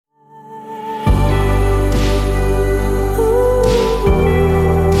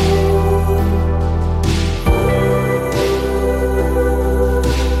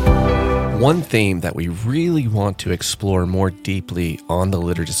One theme that we really want to explore more deeply on the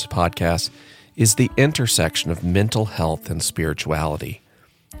Liturgist podcast is the intersection of mental health and spirituality.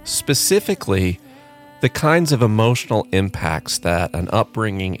 Specifically, the kinds of emotional impacts that an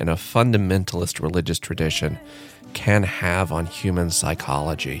upbringing in a fundamentalist religious tradition can have on human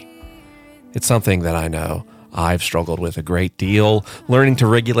psychology. It's something that I know I've struggled with a great deal, learning to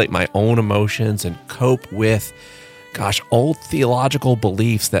regulate my own emotions and cope with old theological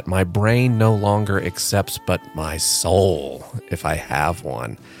beliefs that my brain no longer accepts, but my soul, if I have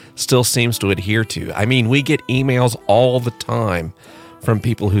one, still seems to adhere to. I mean, we get emails all the time from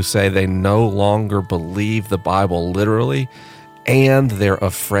people who say they no longer believe the Bible literally, and they're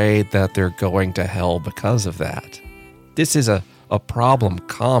afraid that they're going to hell because of that. This is a problem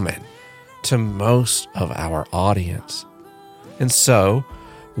common to most of our audience. And so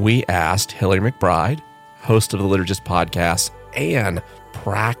we asked Hillary McBride, host of the Liturgist podcast and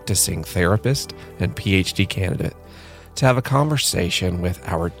practicing therapist and PhD candidate, to have a conversation with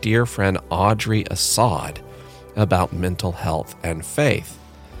our dear friend Audrey Assad about mental health and faith.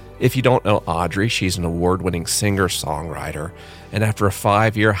 If you don't know Audrey, she's an award-winning singer-songwriter, and after a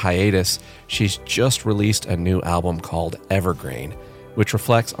 5-year hiatus, she's just released a new album called Evergreen, which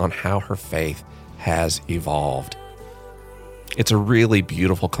reflects on how her faith has evolved. It's a really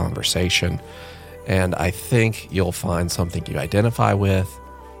beautiful conversation, and I think you'll find something you identify with,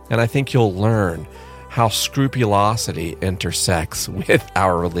 and I think you'll learn how scrupulosity intersects with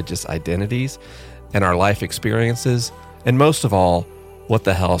our religious identities and our life experiences, and most of all, what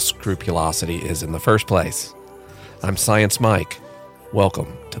the hell scrupulosity is in the first place. I'm Science Mike.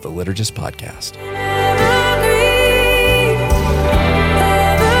 Welcome to the Liturgist podcast.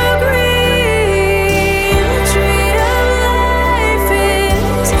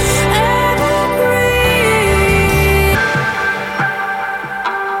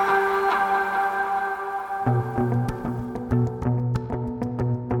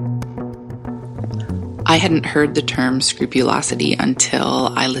 I hadn't heard the term scrupulosity until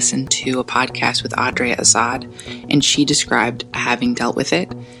I listened to a podcast with Audrey Assad, and she described having dealt with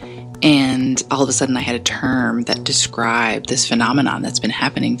it. And all of a sudden I had a term that described this phenomenon that's been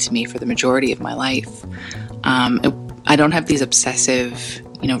happening to me for the majority of my life. I don't have these obsessive,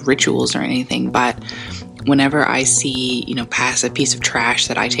 rituals or anything, but whenever I see, pass a piece of trash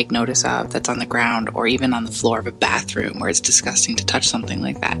that I take notice of that's on the ground or even on the floor of a bathroom where it's disgusting to touch something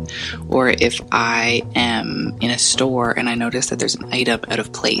like that, or if I am in a store and I notice that there's an item out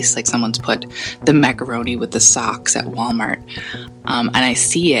of place, like someone's put the macaroni with the socks at Walmart, and I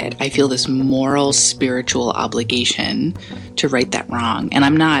see it, I feel this moral, spiritual obligation to right that wrong. And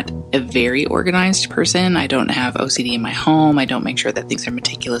I'm not a very organized person. I don't have OCD in my home. I don't make sure that things are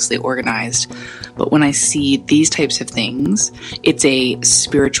meticulously organized. But when I see these types of things, it's a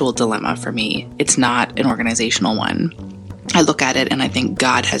spiritual dilemma for me. It's not an organizational one. I look at it and I think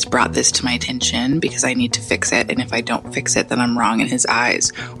God has brought this to my attention because I need to fix it. And if I don't fix it, then I'm wrong in his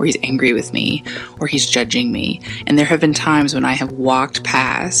eyes, or he's angry with me, or he's judging me. And there have been times when I have walked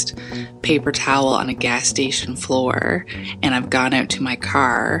past paper towel on a gas station floor and I've gone out to my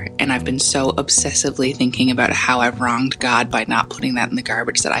car and I've been so obsessively thinking about how I've wronged God by not putting that in the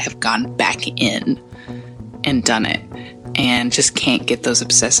garbage that I have gone back in and done it, and just can't get those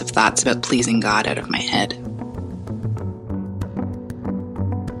obsessive thoughts about pleasing God out of my head.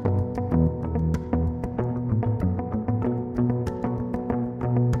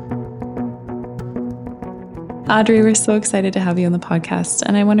 Audrey, we're so excited to have you on the podcast,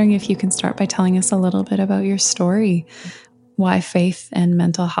 and I'm wondering if you can start by telling us a little bit about your story, why faith and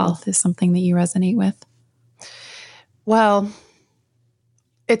mental health is something that you resonate with. Well,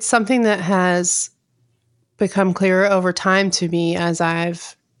 it's something that has become clearer over time to me as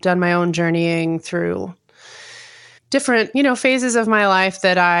I've done my own journeying through different, phases of my life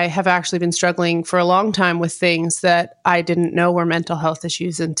that I have actually been struggling for a long time with things that I didn't know were mental health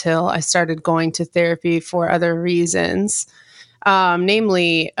issues until I started going to therapy for other reasons.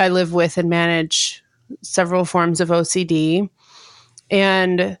 Namely, I live with and manage several forms of OCD.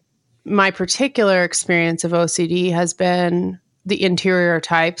 And my particular experience of OCD has been the interior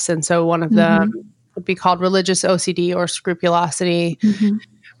types. And so one of them would be called religious OCD or scrupulosity,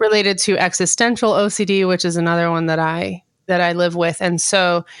 related to existential OCD, which is another one that I live with. And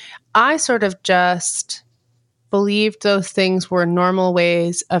so I sort of just believed those things were normal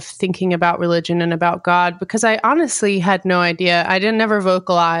ways of thinking about religion and about God, because I honestly had no idea. I didn't ever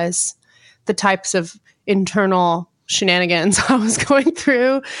vocalize the types of internal shenanigans I was going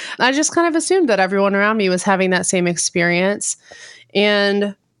through. I just kind of assumed that everyone around me was having that same experience.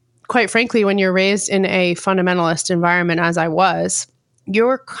 And quite frankly, when you're raised in a fundamentalist environment, as I was,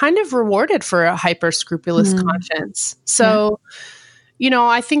 you're kind of rewarded for a hyper scrupulous conscience. So,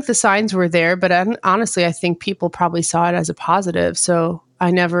 I think the signs were there, but honestly, I think people probably saw it as a positive. So I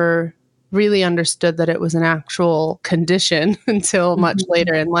never really understood that it was an actual condition until much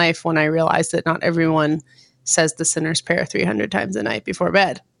later in life, when I realized that not everyone says the sinner's prayer 300 times a night before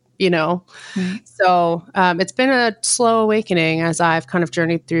bed, Right. So it's been a slow awakening as I've kind of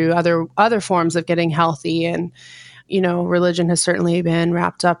journeyed through other forms of getting healthy. And, religion has certainly been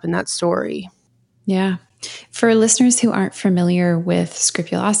wrapped up in that story. Yeah. For listeners who aren't familiar with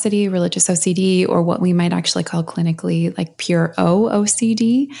scrupulosity, religious OCD, or what we might actually call clinically like pure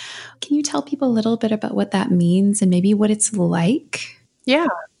OCD, can you tell people a little bit about what that means and maybe what it's like? Yeah.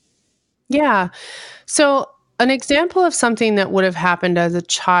 Yeah. So an example of something that would have happened as a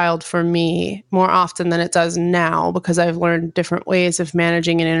child for me more often than it does now, because I've learned different ways of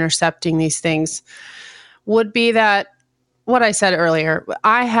managing and intercepting these things, would be that what I said earlier,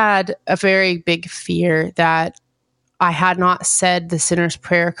 I had a very big fear that I had not said the sinner's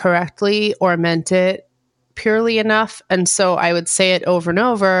prayer correctly or meant it purely enough. And so I would say it over and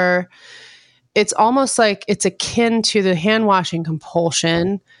over. It's almost like it's akin to the hand washing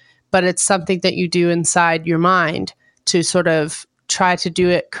compulsion, but it's something that you do inside your mind to sort of try to do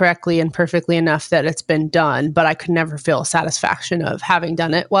it correctly and perfectly enough that it's been done. But I could never feel satisfaction of having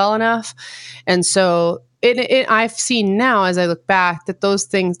done it well enough. And so I've seen now as I look back that those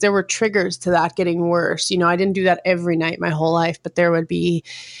things, there were triggers to that getting worse. I didn't do that every night my whole life, but there would be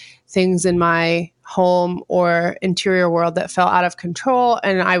things in my home or interior world that fell out of control,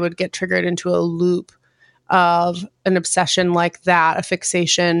 and I would get triggered into a loop of an obsession like that, a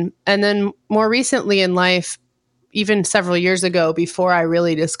fixation. And then more recently in life, even several years ago, before I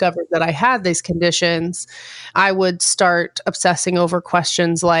really discovered that I had these conditions, I would start obsessing over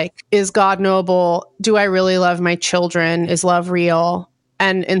questions like, is God knowable? Do I really love my children? Is love real?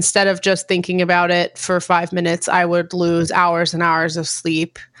 And instead of just thinking about it for 5 minutes, I would lose hours and hours of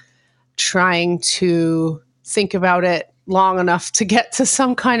sleep trying to think about it long enough to get to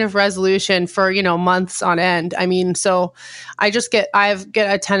some kind of resolution for, months on end. I mean, so I get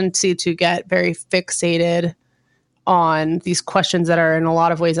a tendency to get very fixated on these questions that are in a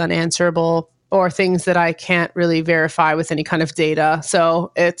lot of ways unanswerable, or things that I can't really verify with any kind of data.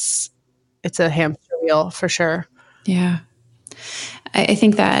 So it's a hamster wheel for sure. Yeah. I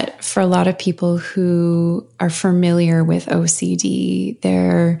think that for a lot of people who are familiar with OCD,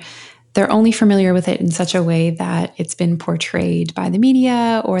 they're only familiar with it in such a way that it's been portrayed by the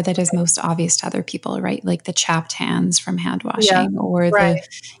media, or that is most obvious to other people, right? Like the chapped hands from hand washing, or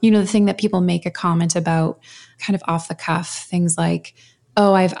the thing that people make a comment about kind of off the cuff, things like,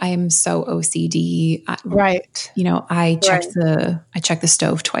 oh, I am so OCD. Right. I checked the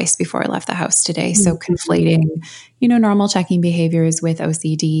stove twice before I left the house today. So conflating, normal checking behaviors with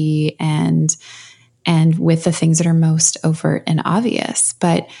OCD and with the things that are most overt and obvious.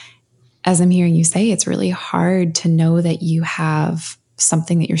 But as I'm hearing you say, it's really hard to know that you have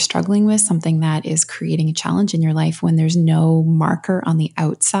something that you're struggling with, something that is creating a challenge in your life, when there's no marker on the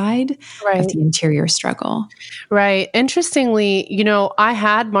outside of the interior struggle. Right. Interestingly, I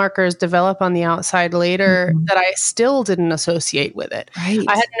had markers develop on the outside later that I still didn't associate with it. Right.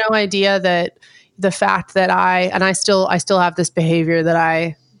 I had no idea that the fact that I still have this behavior that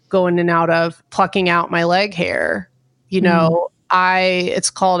I go in and out of, plucking out my leg hair, it's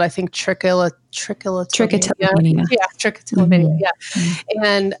called, I think, trichotillomania. Yeah, trichotillomania. Yeah.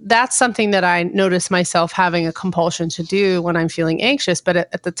 And that's something that I noticed myself having a compulsion to do when I'm feeling anxious. But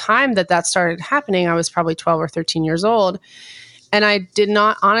at the time that started happening, I was probably 12 or 13 years old. And I did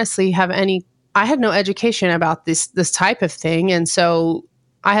not honestly I had no education about this type of thing. And so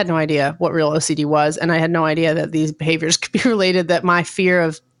I had no idea what real OCD was. And I had no idea that these behaviors could be related, that my fear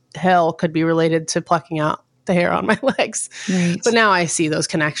of hell could be related to plucking out the hair on my legs. Right. But now I see those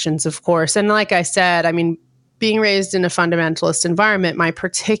connections, of course. And like I said, I mean, being raised in a fundamentalist environment, my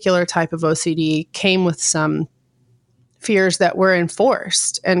particular type of OCD came with some fears that were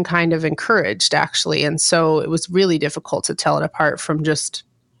enforced and kind of encouraged, actually. And so it was really difficult to tell it apart from just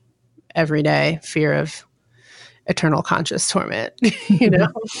everyday fear of eternal conscious torment,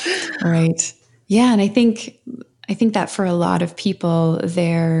 Right. Yeah. And I think that for a lot of people,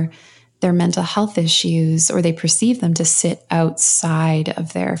 their mental health issues, or they perceive them to sit outside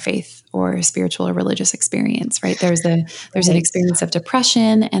of their faith or spiritual or religious experience, right? There's an experience of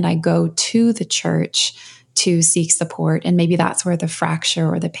depression, and I go to the church to seek support. And maybe that's where the fracture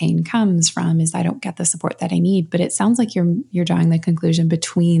or the pain comes from, is I don't get the support that I need. But it sounds like you're drawing the conclusion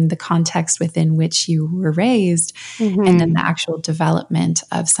between the context within which you were raised and then the actual development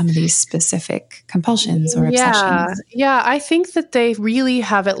of some of these specific compulsions or obsessions. Yeah, I think that they really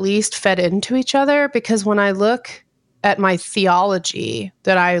have at least fed into each other, because when I look at my theology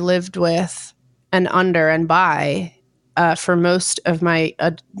that I lived with and under and by for most of my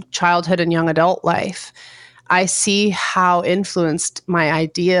childhood and young adult life, I see how influenced my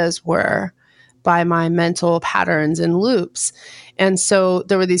ideas were by my mental patterns and loops. And so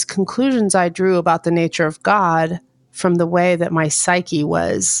there were these conclusions I drew about the nature of God from the way that my psyche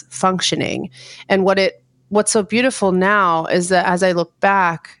was functioning. And what's so beautiful now is that as I look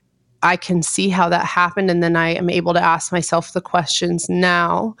back, I can see how that happened. And then I am able to ask myself the questions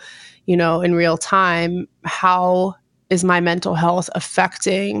now, in real time. How is my mental health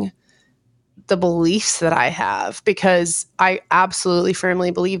affecting the beliefs that I have? Because I absolutely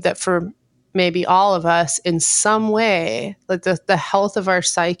firmly believe that for maybe all of us in some way, like the health of our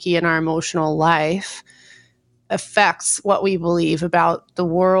psyche and our emotional life affects what we believe about the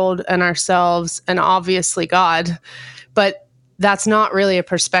world and ourselves and obviously God. But that's not really a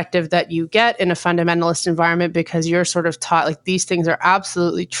perspective that you get in a fundamentalist environment, because you're sort of taught like these things are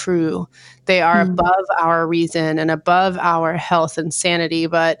absolutely true. They are above our reason and above our health and sanity.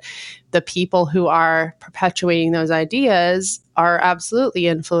 But the people who are perpetuating those ideas are absolutely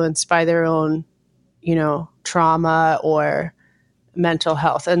influenced by their own, trauma or mental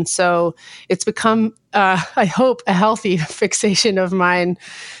health. And so it's become, I hope, a healthy fixation of mine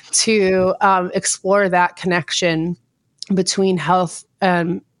to explore that connection between health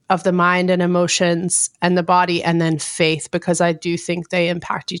of the mind and emotions and the body, and then faith, because I do think they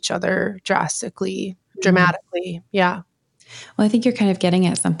impact each other dramatically. Yeah. Well, I think you're kind of getting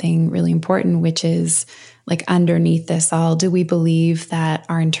at something really important, which is like underneath this all, do we believe that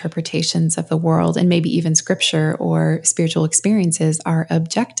our interpretations of the world and maybe even scripture or spiritual experiences are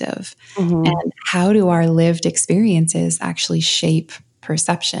objective? And how do our lived experiences actually shape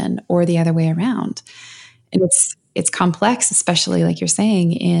perception, or the other way around? And it's complex, especially like you're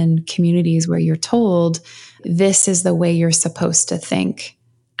saying, in communities where you're told this is the way you're supposed to think,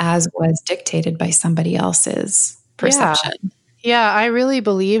 as was dictated by somebody else's perception. Yeah, I really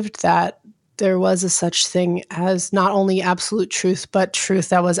believed that there was a such thing as not only absolute truth, but truth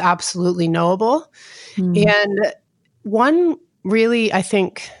that was absolutely knowable. And one really, I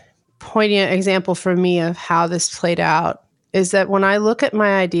think, poignant example for me of how this played out is that when I look at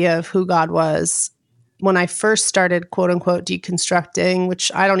my idea of who God was, when I first started, quote unquote, deconstructing,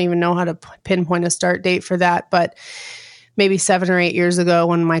 which I don't even know how to pinpoint a start date for that, but maybe 7 or 8 years ago,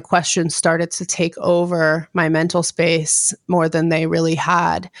 when my questions started to take over my mental space more than they really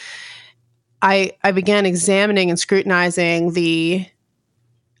had, I began examining and scrutinizing the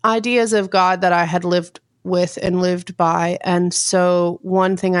ideas of God that I had lived with and lived by. And so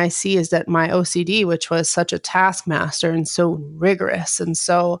one thing I see is that my OCD, which was such a taskmaster and so rigorous and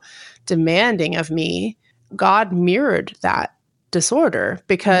so demanding of me, God mirrored that disorder,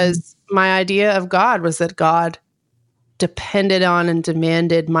 because my idea of God was that God depended on and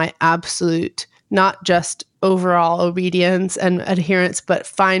demanded my absolute, not just overall obedience and adherence, but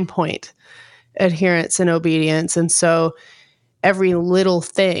fine point adherence and obedience. And so every little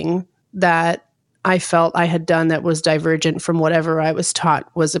thing that I felt I had done that was divergent from whatever I was taught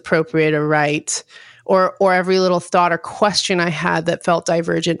was appropriate or right, or every little thought or question I had that felt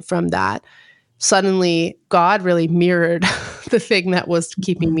divergent from that, suddenly God really mirrored the thing that was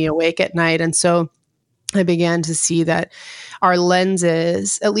keeping me awake at night. And so I began to see that our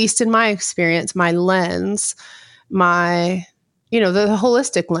lenses, at least in my experience, my lens, the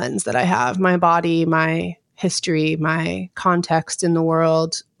holistic lens that I have, my body, my history, my context in the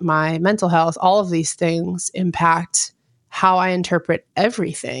world, my mental health, all of these things impact how I interpret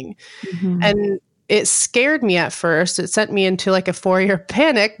everything. And it scared me at first. It sent me into like a 4-year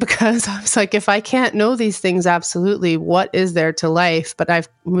panic, because I was like, if I can't know these things absolutely, what is there to life? But I've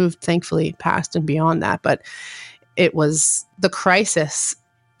moved, thankfully, past and beyond that. But it was the crisis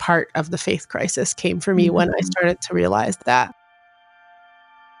part of the faith crisis came for me when I started to realize that.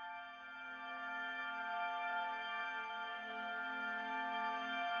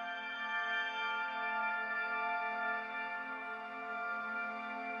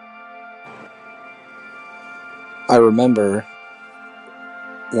 I remember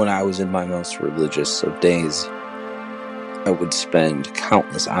when I was in my most religious of days, I would spend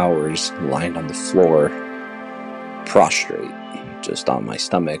countless hours lying on the floor, prostrate, just on my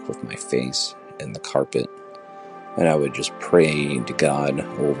stomach with my face in the carpet, And I would just pray to God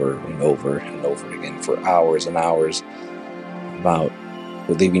over and over and over again for hours and hours about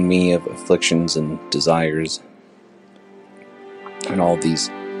relieving me of afflictions and desires and all these,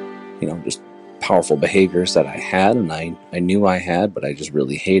 just powerful behaviors that I had and I knew I had, but I just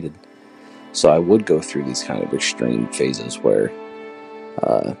really hated. So I would go through these kind of extreme phases where,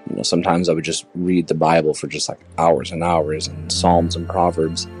 sometimes I would just read the Bible for just like hours and hours, and Psalms and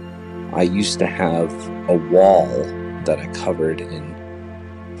Proverbs. I used to have a wall that I covered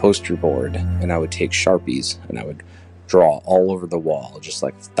in poster board, and I would take Sharpies and I would draw all over the wall, just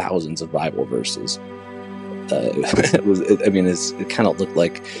like thousands of Bible verses. It kind of looked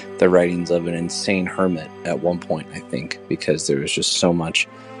like the writings of an insane hermit at one point, I think, because there was just so much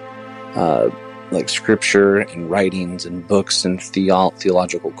like scripture and writings and books and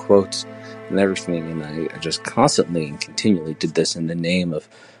theological quotes and everything. And I just constantly and continually did this in the name of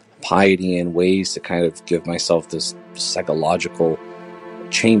piety and ways to kind of give myself this psychological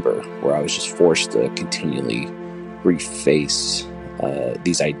chamber where I was just forced to continually reface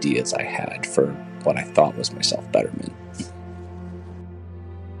these ideas I had for what I thought was my self-betterment.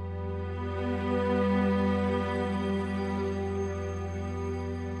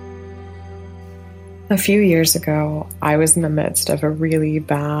 A few years ago, I was in the midst of a really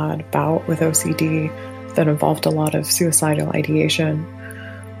bad bout with OCD that involved a lot of suicidal ideation.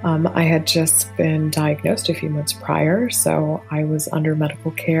 I had just been diagnosed a few months prior, so I was under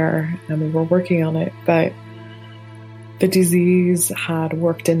medical care and we were working on it, but the disease had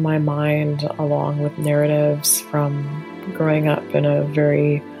worked in my mind along with narratives from growing up in a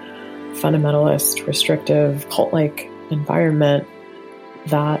very fundamentalist, restrictive, cult-like environment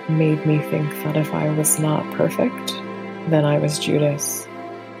that made me think that if I was not perfect, then I was Judas.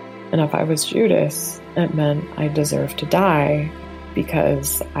 And if I was Judas, it meant I deserved to die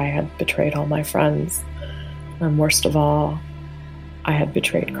because I had betrayed all my friends. And worst of all, I had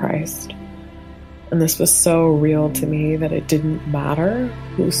betrayed Christ. And this was so real to me that it didn't matter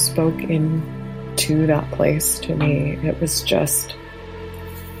who spoke into that place to me. It was just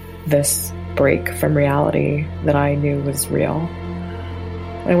this break from reality that I knew was real.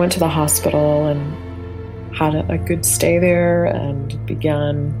 I went to the hospital and had a good stay there and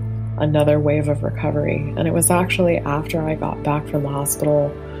began another wave of recovery. And it was actually after I got back from the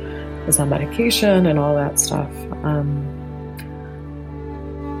hospital, was on medication and all that stuff,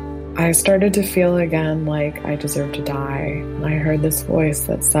 I started to feel again like I deserved to die. And I heard this voice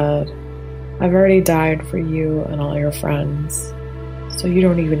that said, I've already died for you and all your friends, so you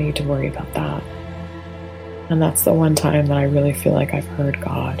don't even need to worry about that. And that's the one time that I really feel like I've heard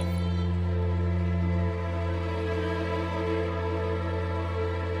God.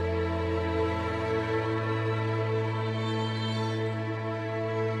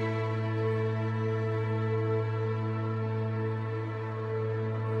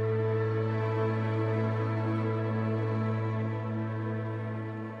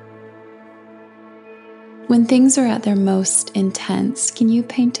 When things are at their most intense, can you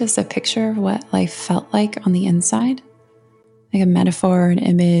paint us a picture of what life felt like on the inside? Like a metaphor, an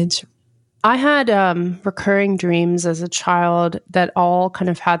image? I had recurring dreams as a child that all kind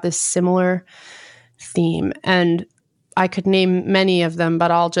of had this similar theme. And I could name many of them,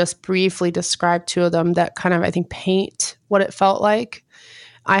 but I'll just briefly describe two of them that kind of, I think, paint what it felt like.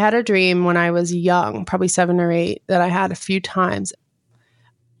 I had a dream when I was young, probably 7 or 8, that I had a few times.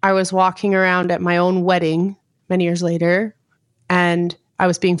 I was walking around at my own wedding many years later, and I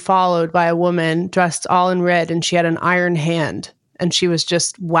was being followed by a woman dressed all in red, and she had an iron hand, and she was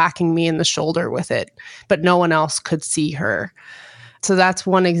just whacking me in the shoulder with it, but no one else could see her. So that's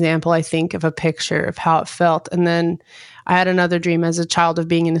one example, I think, of a picture of how it felt. And then I had another dream as a child of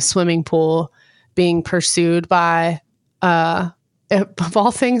being in a swimming pool, being pursued by, of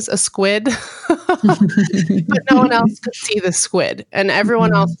all things, a squid, but no one else could see the squid, and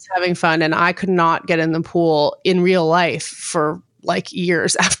everyone else was having fun. And I could not get in the pool in real life for like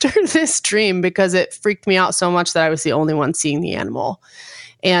years after this dream because it freaked me out so much that I was the only one seeing the animal.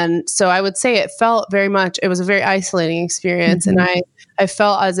 And so I would say it felt very much, it was a very isolating experience. And I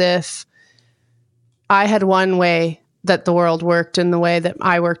felt as if I had one way that the world worked and the way that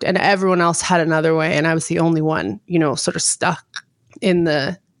I worked, and everyone else had another way. And I was the only one, sort of stuck in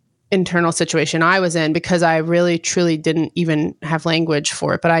the internal situation I was in because I really, truly didn't even have language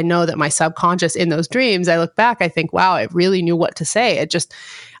for it. But I know that my subconscious in those dreams, I look back, I think, wow, I really knew what to say. I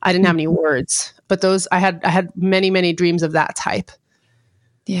didn't have any words. But I had many, many dreams of that type.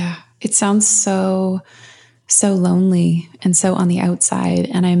 Yeah. It sounds so lonely and so on the outside.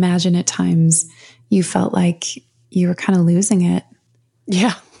 And I imagine at times you felt like you were kind of losing it.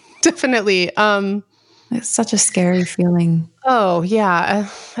 Yeah, definitely. It's such a scary feeling. Oh, yeah.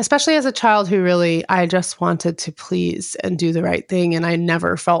 Especially as a child who really, I just wanted to please and do the right thing. And I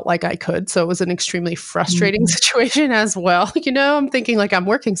never felt like I could. So it was an extremely frustrating situation as well. I'm thinking like I'm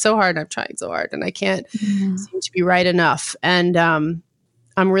working so hard and I'm trying so hard and I can't seem to be right enough. And I'm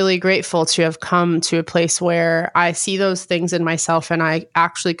really grateful to have come to a place where I see those things in myself and I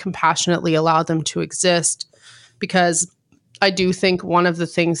actually compassionately allow them to exist, because I do think one of the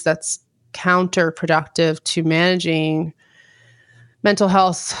things that's counterproductive to managing mental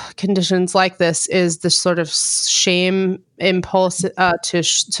health conditions like this is the sort of shame impulse to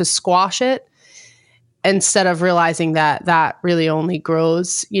squash it, instead of realizing that really only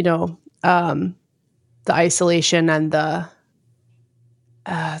grows, the isolation and the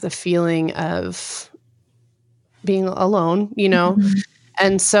feeling of being alone,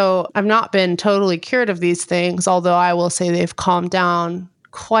 And so I've not been totally cured of these things, although I will say they've calmed down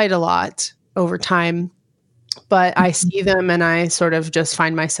quite a lot over time. But I see them and I sort of just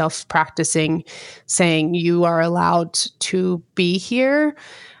find myself practicing saying, you are allowed to be here.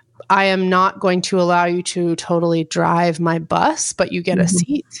 I am not going to allow you to totally drive my bus, but you get a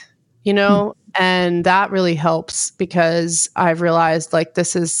seat, And that really helps, because I've realized like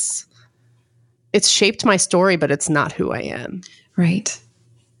it's shaped my story, but it's not who I am. Right.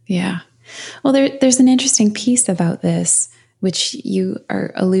 Yeah. Well, there's an interesting piece about this, which you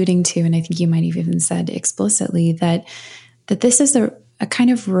are alluding to, and I think you might have even said explicitly that this is a kind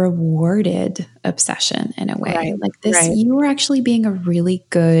of rewarded obsession in a way. Right. Like this, you were actually being a really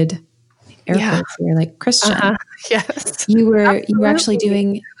good Christian. Yes. You were actually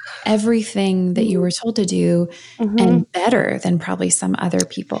doing everything that you were told to do and better than probably some other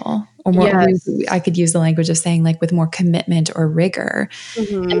people, or more, I could use the language of saying like with more commitment or rigor.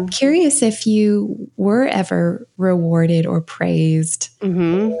 I'm curious if you were ever rewarded or praised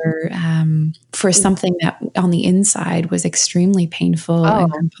for something that on the inside was extremely painful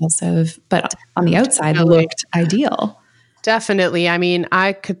and compulsive, but on the outside looked ideal. Definitely. I mean,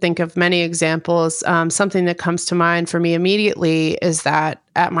 I could think of many examples. Something that comes to mind for me immediately is that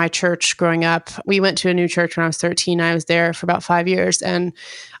at my church growing up, we went to a new church when I was 13. I was there for about 5 years, and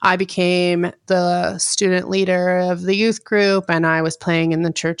I became the student leader of the youth group, and I was playing in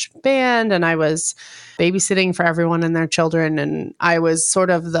the church band, and I was babysitting for everyone and their children. And I was sort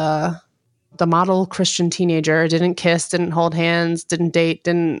of the model Christian teenager, didn't kiss, didn't hold hands, didn't date,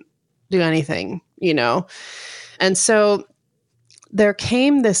 didn't do anything, And so there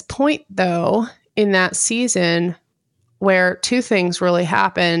came this point, though, in that season where two things really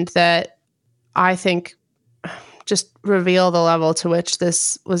happened that I think just reveal the level to which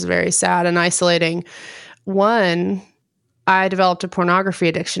this was very sad and isolating. One, I developed a pornography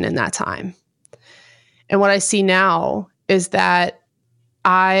addiction in that time. And what I see now is that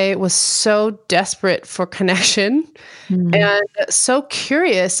I was so desperate for connection and so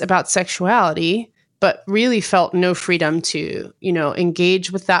curious about sexuality, but really felt no freedom to,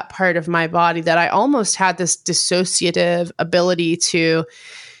 engage with that part of my body, that I almost had this dissociative ability to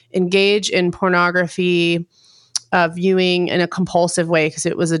engage in pornography, viewing in a compulsive way, because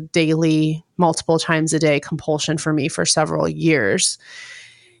it was a daily, multiple times a day compulsion for me for several years,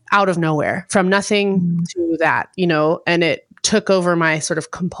 out of nowhere, from nothing to that, and it took over my sort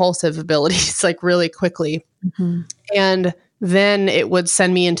of compulsive abilities like really quickly. And then it would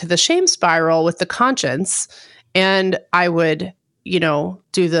send me into the shame spiral with the conscience. And I would, do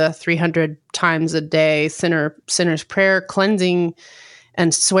the 300 times a day sinner's prayer, cleansing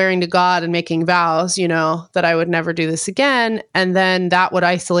and swearing to God and making vows, that I would never do this again. And then that would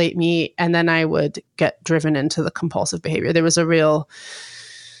isolate me. And then I would get driven into the compulsive behavior. There was a real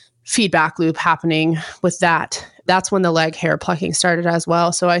feedback loop happening with that. That's when the leg hair plucking started as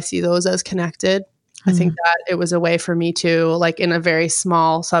well. So I see those as connected. I think that it was a way for me to, like in a very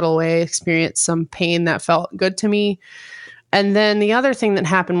small, subtle way, experience some pain that felt good to me. And then the other thing that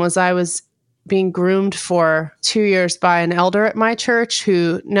happened was I was being groomed for 2 years by an elder at my church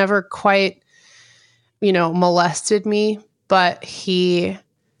who never quite, molested me, but he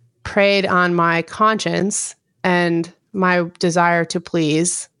preyed on my conscience and my desire to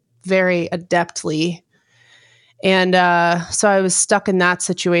please very adeptly. And so I was stuck in that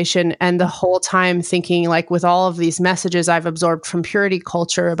situation, and the whole time thinking, like, with all of these messages I've absorbed from purity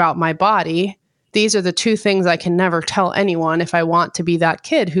culture about my body, these are the two things I can never tell anyone if I want to be that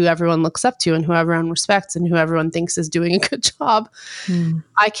kid who everyone looks up to and who everyone respects and who everyone thinks is doing a good job.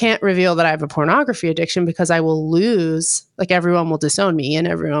 I can't reveal that I have a pornography addiction, because I will lose, like, everyone will disown me and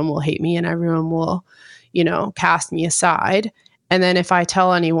everyone will hate me and everyone will, cast me aside. And then if I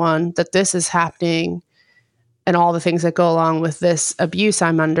tell anyone that this is happening, and all the things that go along with this abuse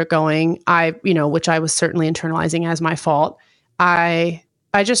I'm undergoing, which I was certainly internalizing as my fault. I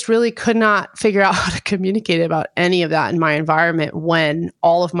just really could not figure out how to communicate about any of that in my environment when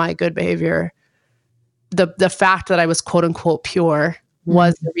all of my good behavior, the fact that I was quote unquote pure,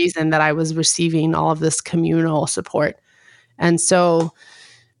 was the reason that I was receiving all of this communal support. And so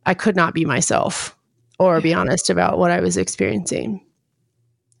I could not be myself or be honest about what I was experiencing.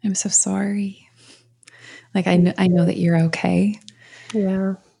 I'm so sorry. Like, I know that you're okay.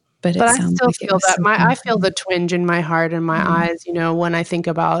 Yeah. But I still feel that I feel the twinge in my heart and my eyes, when I think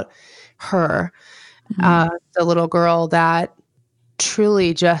about her, the little girl that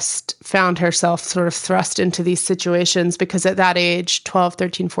truly just found herself sort of thrust into these situations, because at that age, 12,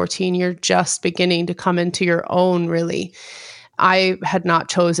 13, 14, you're just beginning to come into your own, really. I had not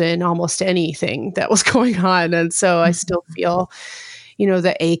chosen almost anything that was going on. And so I still feel,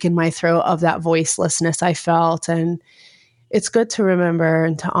 the ache in my throat of that voicelessness I felt. And it's good to remember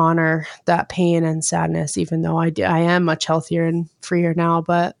and to honor that pain and sadness, even though I am much healthier and freer now,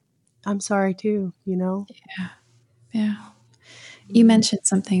 but I'm sorry too, Yeah. You mentioned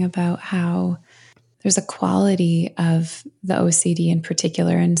something about how there's a quality of the OCD in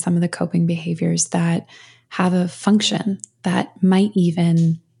particular and some of the coping behaviors that have a function that might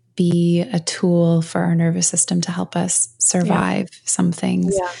even be a tool for our nervous system to help us survive some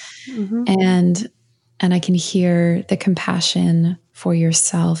things. Yeah. Mm-hmm. And I can hear the compassion for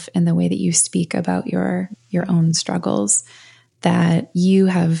yourself in the way that you speak about your own struggles, that you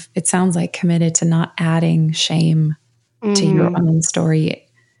have, it sounds like, committed to not adding shame to your own story.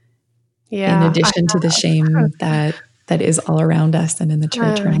 Yeah, in addition to the shame that is all around us and in the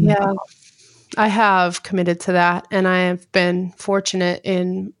church around the world. I have committed to that, and I have been fortunate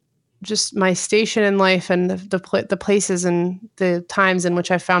in just my station in life and the places and the times in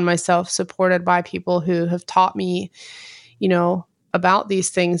which I found myself supported by people who have taught me, about these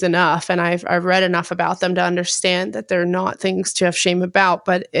things enough. And I've read enough about them to understand that they're not things to have shame about,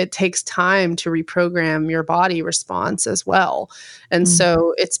 but it takes time to reprogram your body response as well. And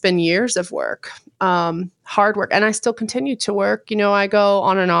so it's been years of work, hard work. And I still continue to work. I go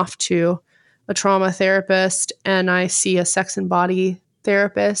on and off to a trauma therapist, and I see a sex and body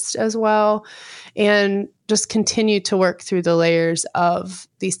therapist as well, and just continue to work through the layers of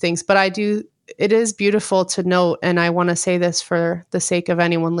these things. But it is beautiful to note, and I want to say this for the sake of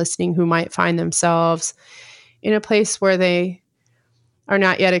anyone listening who might find themselves in a place where they are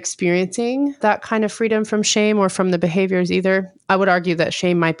not yet experiencing that kind of freedom from shame or from the behaviors either. I would argue that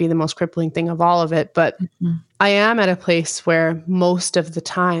shame might be the most crippling thing of all of it, but I am at a place where most of the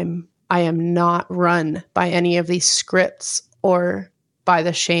time I am not run by any of these scripts or by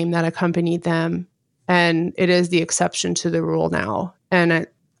the shame that accompanied them. And it is the exception to the rule now. And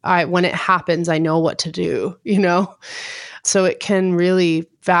when it happens, I know what to do, so it can really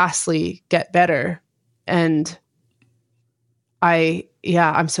vastly get better. And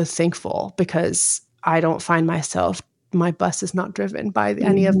I'm so thankful, because I don't find myself, my bus is not driven by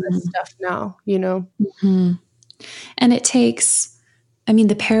any of this stuff now, And it takes,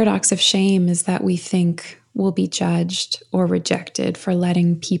 the paradox of shame is that we think we'll be judged or rejected for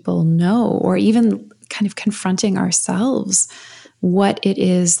letting people know, or even kind of confronting ourselves what it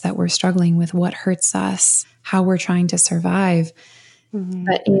is that we're struggling with, what hurts us, how we're trying to survive.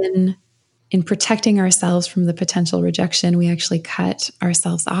 But in protecting ourselves from the potential rejection, we actually cut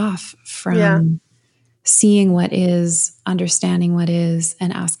ourselves off from seeing what is, understanding what is,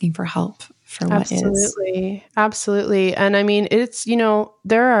 and asking for help for what is. Absolutely. And it's,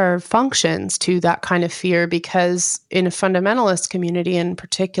 there are functions to that kind of fear, because in a fundamentalist community in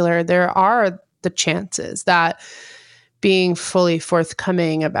particular, there are the chances that being fully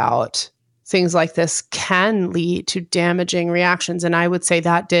forthcoming about things like this can lead to damaging reactions. And I would say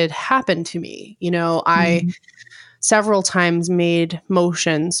that did happen to me. I several times made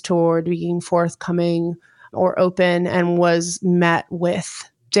motions toward being forthcoming or open and was met with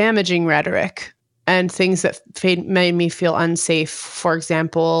damaging rhetoric and things that made me feel unsafe. For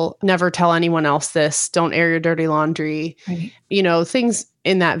example, never tell anyone else this, don't air your dirty laundry, things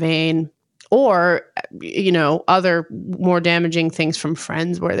in that vein. Or, other more damaging things from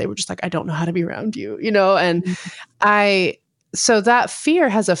friends where they were just like, I don't know how to be around you, and so that fear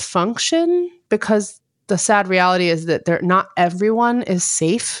has a function, because the sad reality is that not everyone is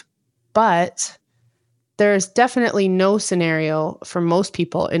safe, but there's definitely no scenario for most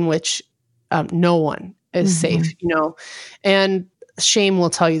people in which no one is safe, and shame will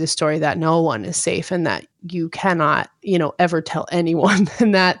tell you the story that no one is safe and that you cannot, ever tell anyone.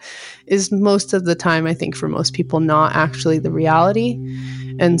 And that is most of the time, I think, for most people, not actually the reality.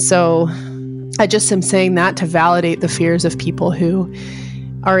 And so I just am saying that to validate the fears of people who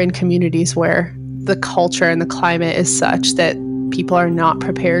are in communities where the culture and the climate is such that people are not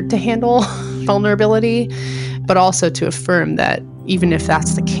prepared to handle vulnerability, but also to affirm that even if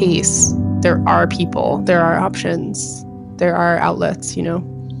that's the case, there are people, there are options, there are outlets, you know?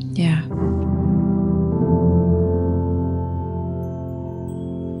 Yeah.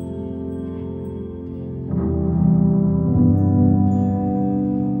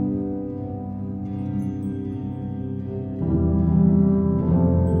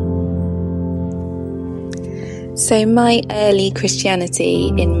 So my early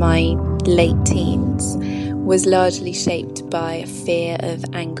Christianity in my late teens was largely shaped by a fear of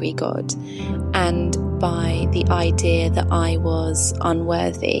angry God and by the idea that I was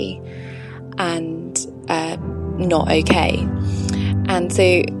unworthy and not okay. And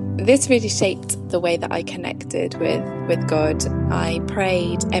so this really shaped the way that I connected with God. I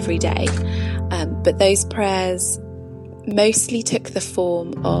prayed every day, but those prayers mostly took the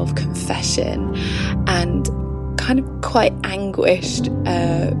form of confession and kind of quite anguished,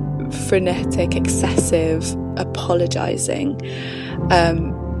 frenetic, excessive apologizing.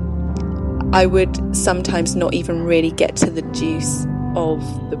 I would sometimes not even really get to the juice of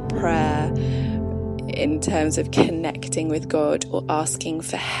the prayer in terms of connecting with God or asking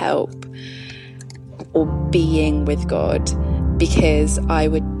for help or being with God, because I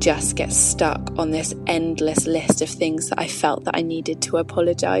would just get stuck on this endless list of things that I felt that I needed to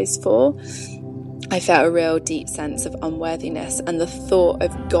apologize for. I felt a real deep sense of unworthiness, and the thought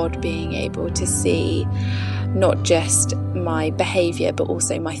of God being able to see not just my behaviour but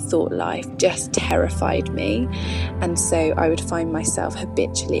also my thought life just terrified me. And so I would find myself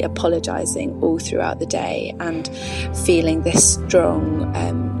habitually apologising all throughout the day and feeling this strong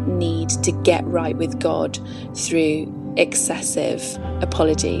need to get right with God through excessive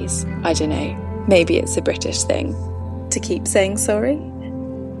apologies. I don't know, maybe it's a British thing to keep saying sorry.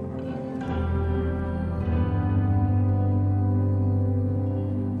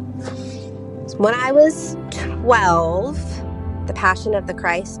 When I was 12, The Passion of the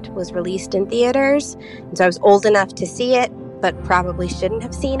Christ was released in theaters, and so I was old enough to see it, but probably shouldn't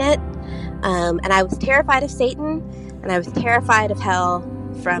have seen it. And I was terrified of Satan, and I was terrified of hell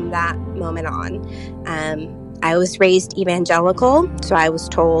from that moment on. I was raised evangelical, so I was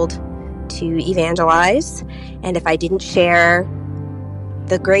told to evangelize, and if I didn't share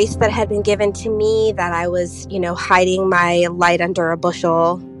the grace that had been given to me, that I was, hiding my light under a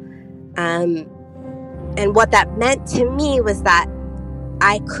bushel. And what that meant to me was that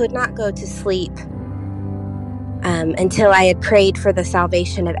I could not go to sleep until I had prayed for the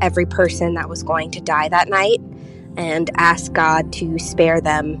salvation of every person that was going to die that night and asked God to spare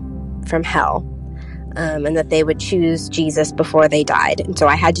them from hell, and that they would choose Jesus before they died. And so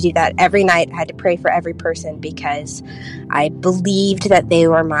I had to do that every night. I had to pray for every person because I believed that they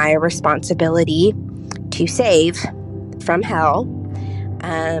were my responsibility to save from hell.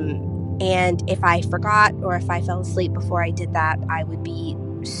 And if I forgot or if I fell asleep before I did that, I would be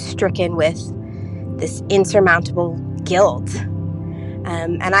stricken with this insurmountable guilt.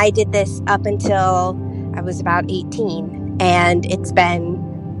 And I did this up until I was about 18. And it's been,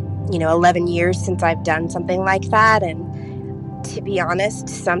 11 years since I've done something like that. And to be honest,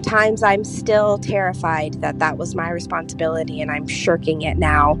 sometimes I'm still terrified that that was my responsibility and I'm shirking it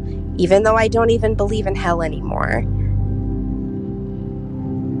now, even though I don't even believe in hell anymore.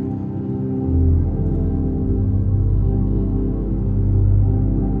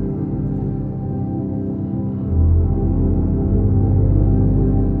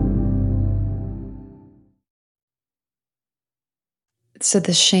 So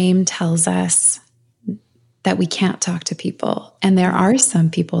the shame tells us that we can't talk to people. And there are some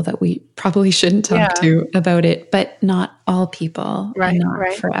people that we probably shouldn't talk to about it, but not all people, and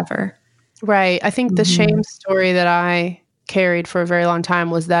not forever. Right. I think the shame story that I carried for a very long time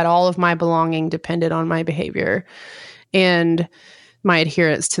was that all of my belonging depended on my behavior and my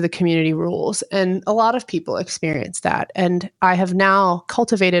adherence to the community rules. And a lot of people experience that. And I have now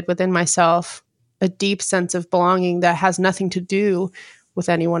cultivated within myself a deep sense of belonging that has nothing to do with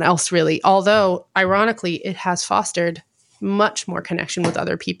anyone else, really. Although, ironically, it has fostered much more connection with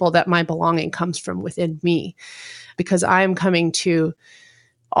other people, that my belonging comes from within me, because I am coming to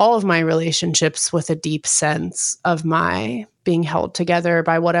all of my relationships with a deep sense of my being held together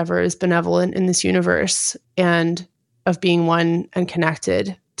by whatever is benevolent in this universe, and of being one and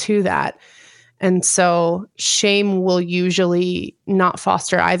connected to that. And so shame will usually not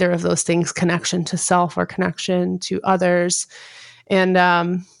foster either of those things, connection to self or connection to others.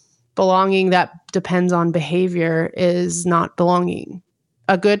 And belonging that depends on behavior is not belonging.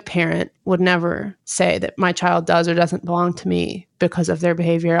 a good parent would never say that my child does or doesn't belong to me because of their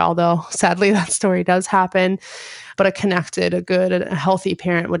behavior, although sadly that story does happen. But a connected, a good, a healthy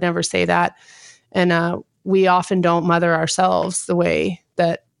parent would never say that. And we often don't mother ourselves the way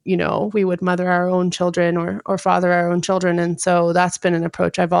that, we would mother our own children or father our own children. And so that's been an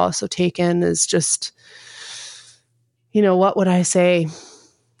approach I've also taken, is just, what would I say?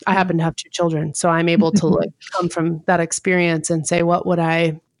 I happen to have 2 children, so I'm able to come from that experience and say, what would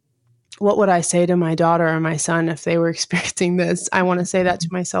I say to my daughter or my son if they were experiencing this? I want to say that to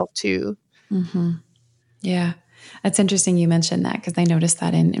myself too. Mm-hmm. Yeah. That's interesting you mentioned that, because I noticed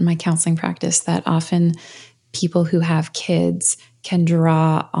that in my counseling practice, that often people who have kids can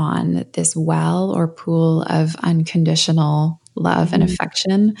draw on this well or pool of unconditional love and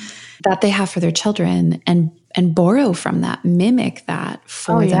affection that they have for their children, and borrow from that, mimic that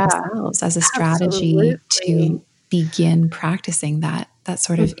for themselves as a strategy to begin practicing that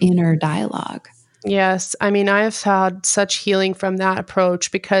sort of inner dialogue. Yes. I mean, I have had such healing from that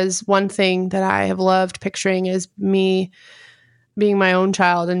approach, because one thing that I have loved picturing is me being my own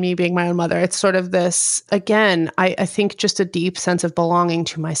child and me being my own mother. It's sort of this, again, I think just a deep sense of belonging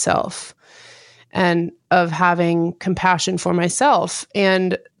to myself and of having compassion for myself.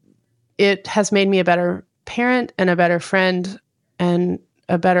 And it has made me a better parent and a better friend and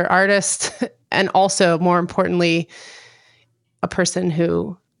a better artist. And also, more importantly, a person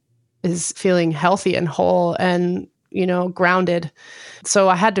who is feeling healthy and whole and, grounded. So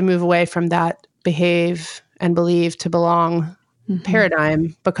I had to move away from that behave and believe to belong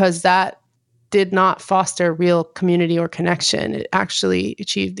paradigm, because that did not foster real community or connection. It actually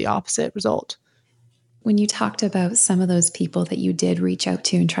achieved the opposite result. When you talked about some of those people that you did reach out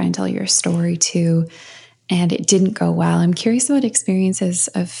to and try and tell your story to, and it didn't go well, I'm curious about experiences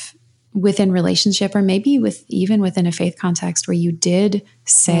of within relationship, or maybe even within a faith context, where you did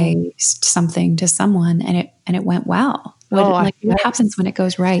say something to someone and it went well. What happens when it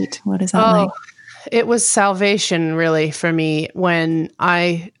goes right? What is that like? It was salvation, really, for me when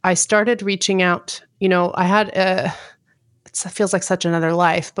I started reaching out. I had it feels like such another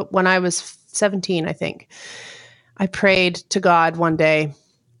life, but when I was 17, I think, I prayed to God one day,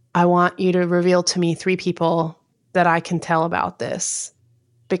 I want you to reveal to me 3 people that I can tell about this,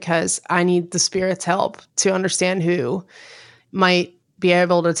 because I need the Spirit's help to understand who might be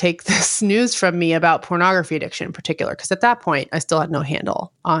able to take this news from me about pornography addiction in particular. Because at that point, I still had no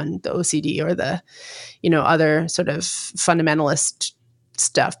handle on the OCD or the, other sort of fundamentalist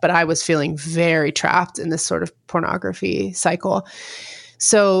stuff. But I was feeling very trapped in this sort of pornography cycle.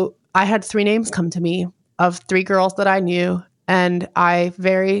 So I had 3 names come to me of 3 girls that I knew. And I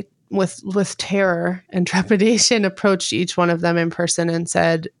with terror and trepidation approached each one of them in person and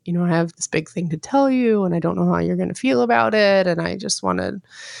said, I have this big thing to tell you, and I don't know how you're going to feel about it. And I just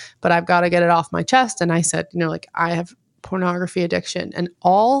but I've got to get it off my chest. And I said, I have pornography addiction. And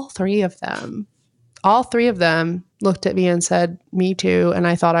all three of them looked at me and said, me too. And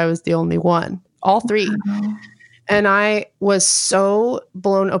I thought I was the only one, all 3. Wow. And I was so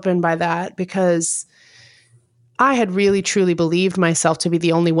blown open by that, because I had really, truly believed myself to be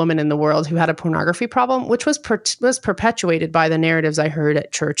the only woman in the world who had a pornography problem, which was perpetuated by the narratives I heard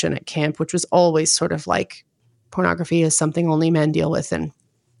at church and at camp, which was always sort of like pornography is something only men deal with. And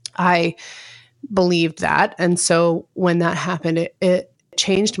I believed that. And so when that happened, it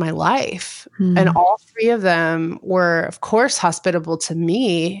changed my life. And all 3 of them were, of course, hospitable to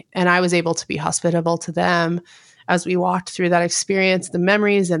me. And I was able to be hospitable to them as we walked through that experience, the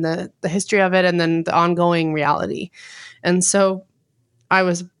memories and the history of it, and then the ongoing reality. And so I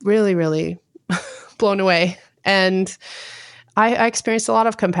was really, really blown away. And I experienced a lot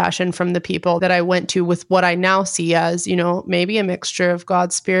of compassion from the people that I went to with what I now see as, maybe a mixture of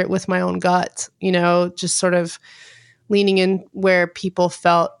God's Spirit with my own gut, just sort of leaning in where people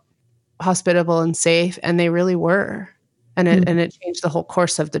felt hospitable and safe, and they really were. And it changed the whole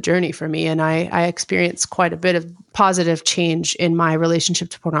course of the journey for me. And I experienced quite a bit of positive change in my relationship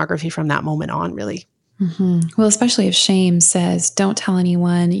to pornography from that moment on, really. Mm-hmm. Well, especially if shame says, don't tell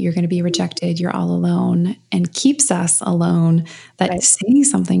anyone, you're going to be rejected, you're all alone, and keeps us alone, that saying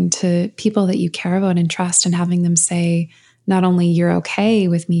something to people that you care about and trust and having them say, not only you're okay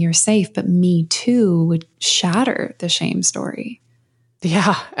with me, you're safe, but me too, would shatter the shame story.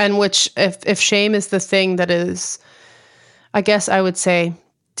 Yeah. And which, if shame is the thing that is, I guess I would say,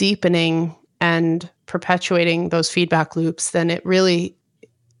 deepening and perpetuating those feedback loops, then it really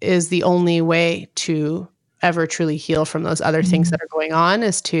is the only way to ever truly heal from those other things that are going on,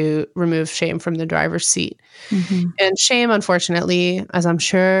 is to remove shame from the driver's seat. And shame, unfortunately, as I'm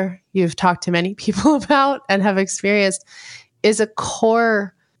sure you've talked to many people about and have experienced, is a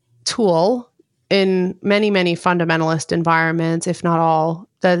core tool in many, many fundamentalist environments, if not all,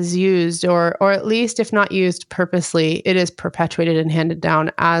 that is used, or at least if not used purposely, it is perpetuated and handed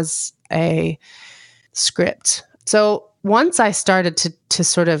down as a script. So once I started to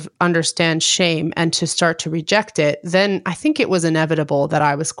sort of understand shame and to start to reject it, then I think it was inevitable that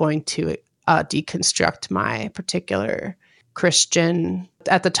I was going to deconstruct my particular Christian,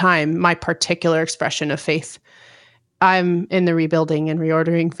 at the time, my particular expression of faith. I'm in the rebuilding and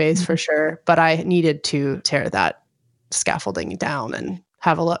reordering phase for sure, but I needed to tear that scaffolding down and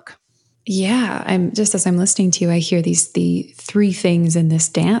have a look. Yeah, as I'm listening to you, I hear the three things in this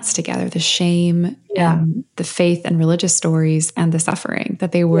dance together: the shame, the faith and religious stories, and the suffering,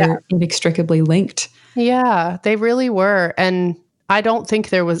 that they were inextricably linked. Yeah, they really were. And I don't think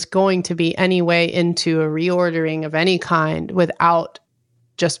there was going to be any way into a reordering of any kind without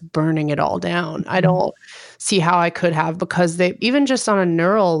just burning it all down. I don't see how I could have, because they, even just on a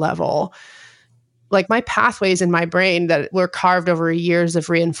neural level, like my pathways in my brain that were carved over years of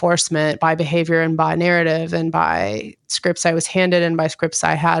reinforcement by behavior and by narrative and by scripts I was handed and by scripts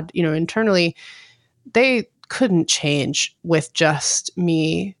I had, internally, they couldn't change with just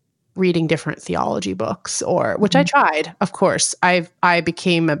me reading different theology books, or which I tried, of course. I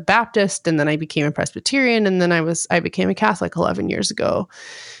became a Baptist, and then I became a Presbyterian, and then I became a Catholic 11 years ago,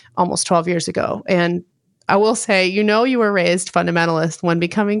 almost 12 years ago. And I will say, you were raised fundamentalist when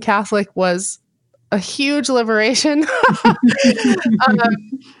becoming Catholic was a huge liberation.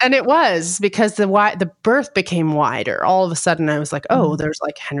 And it was, because the birth became wider. All of a sudden I was like, oh, there's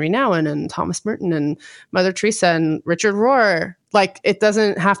like Henry Nouwen and Thomas Merton and Mother Teresa and Richard Rohr. Like, it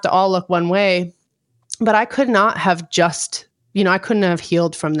doesn't have to all look one way. But I could not have just, I couldn't have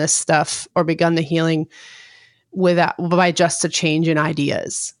healed from this stuff or begun the healing by just a change in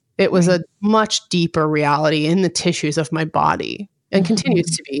ideas. It was a much deeper reality in the tissues of my body. And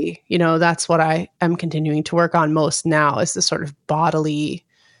continues to be, that's what I am continuing to work on most now, is the sort of bodily,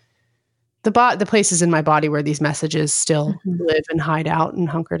 the places in my body where these messages still live and hide out and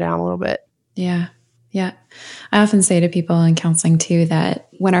hunker down a little bit. Yeah. Yeah. I often say to people in counseling too, that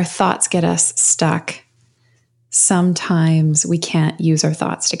when our thoughts get us stuck, sometimes we can't use our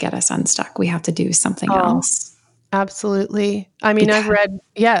thoughts to get us unstuck. We have to do something else. Absolutely. I mean, I've read,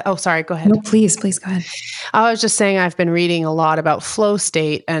 Oh, sorry. Go ahead. No, please go ahead. I was just saying, I've been reading a lot about flow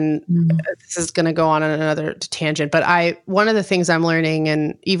state, and this is going to go on another tangent, but one of the things I'm learning,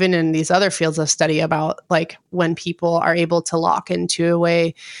 and even in these other fields of study, about like when people are able to lock into a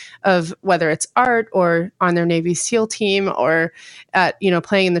way of, whether it's art or on their Navy SEAL team or at,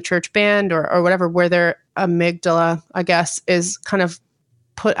 playing in the church band or whatever, where their amygdala, I guess, is kind of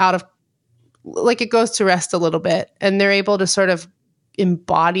put out of, like, it goes to rest a little bit, and they're able to sort of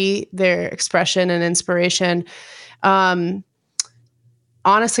embody their expression and inspiration. Honestly,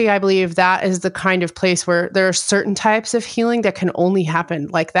 I believe that is the kind of place where there are certain types of healing that can only happen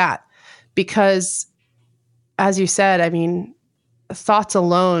like that. Because, as you said, I mean, thoughts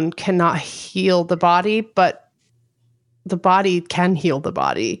alone cannot heal the body, but the body can heal the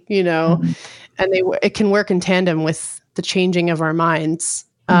body, and it can work in tandem with the changing of our minds.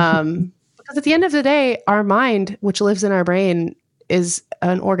 Because at the end of the day, our mind, which lives in our brain, is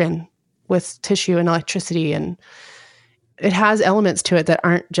an organ with tissue and electricity, and it has elements to it that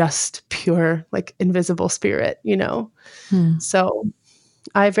aren't just pure, like, invisible spirit, So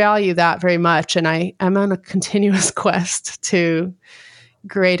I value that very much, and I am on a continuous quest to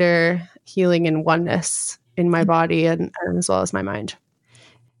greater healing and oneness in my body and as well as my mind.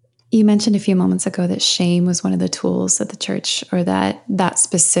 You mentioned a few moments ago that shame was one of the tools that the church, or that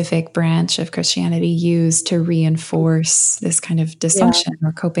specific branch of Christianity, used to reinforce this kind of dysfunction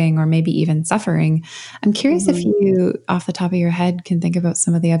or coping or maybe even suffering. I'm curious if you, off the top of your head, can think about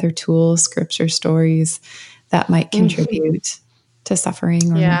some of the other tools, scripture stories that might contribute to suffering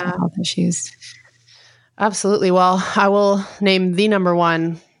or mental health issues. Absolutely. Well, I will name the number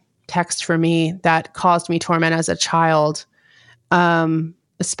one text for me that caused me torment as a child,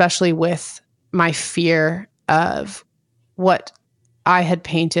 especially with my fear of what I had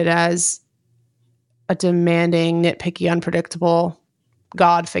painted as a demanding, nitpicky, unpredictable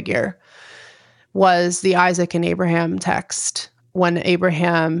God figure, was the Isaac and Abraham text. When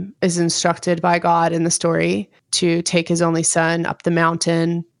Abraham is instructed by God in the story to take his only son up the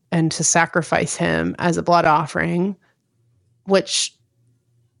mountain and to sacrifice him as a blood offering, which,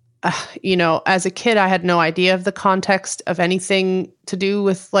 as a kid, I had no idea of the context of anything to do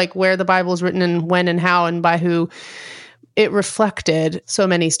with, like, where the Bible is written and when and how and by who. It reflected so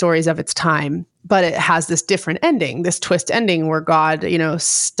many stories of its time, but it has this different ending, this twist ending where God,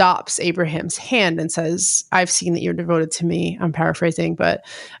 stops Abraham's hand and says, I've seen that you're devoted to me. I'm paraphrasing, but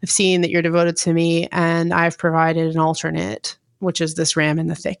I've seen that you're devoted to me, and I've provided an alternate, which is this ram in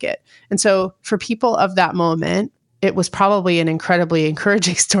the thicket. And so for people of that moment, it was probably an incredibly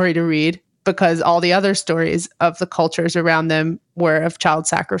encouraging story to read, because all the other stories of the cultures around them were of child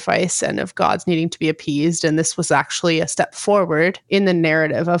sacrifice and of God's needing to be appeased. And this was actually a step forward in the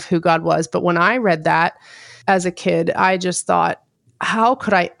narrative of who God was. But when I read that as a kid, I just thought, how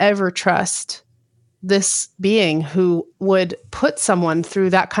could I ever trust this being who would put someone through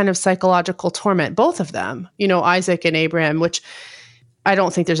that kind of psychological torment? Both of them, Isaac and Abraham, which I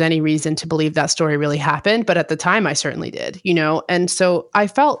don't think there's any reason to believe that story really happened. But at the time, I certainly did, And so I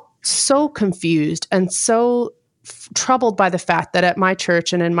felt so confused and so troubled by the fact that at my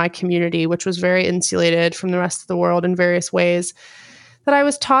church and in my community, which was very insulated from the rest of the world in various ways, that I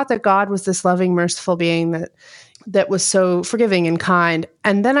was taught that God was this loving, merciful being that was so forgiving and kind.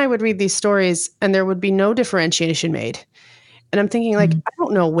 And then I would read these stories and there would be no differentiation made. And I'm thinking, I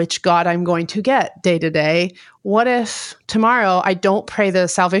don't know which God I'm going to get day to day. What if tomorrow I don't pray the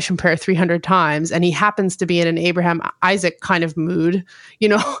salvation prayer 300 times and he happens to be in an Abraham, Isaac kind of mood,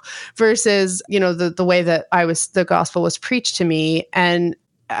 versus, the way that the gospel was preached to me. And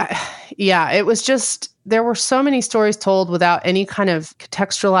it was just, there were so many stories told without any kind of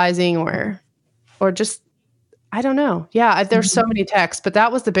contextualizing or just, I don't know. Yeah, there's so many texts, but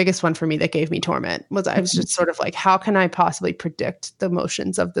that was the biggest one for me that gave me torment. I was just sort of like, how can I possibly predict the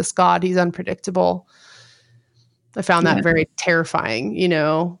motions of this God? He's unpredictable. I found that very terrifying,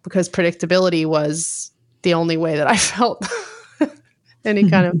 because predictability was the only way that I felt any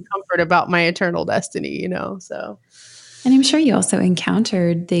kind of comfort about my eternal destiny, so. And I'm sure you also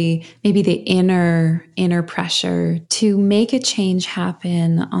encountered the inner pressure to make a change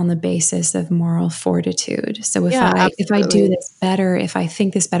happen on the basis of moral fortitude. So if I do this better, if I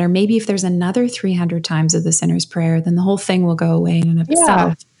think this better, maybe if there's another 300 times of the sinner's prayer, then the whole thing will go away in and of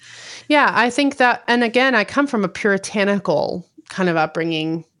itself. Yeah, I think that, and again, I come from a puritanical kind of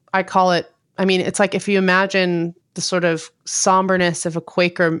upbringing. I call it, it's like if you imagine the sort of somberness of a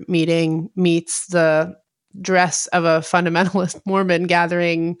Quaker meeting meets the dress of a fundamentalist Mormon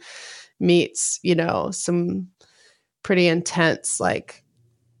gathering meets, some pretty intense,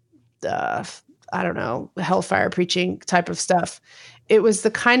 hellfire preaching type of stuff. It was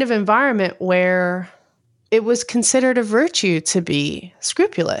the kind of environment where it was considered a virtue to be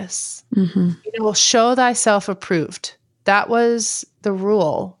scrupulous. Mm-hmm. Show thyself approved. That was the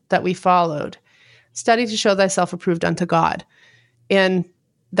rule that we followed. Study to show thyself approved unto God. And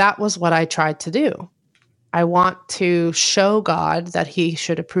that was what I tried to do. I want to show God that he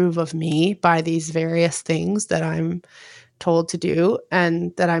should approve of me by these various things that I'm told to do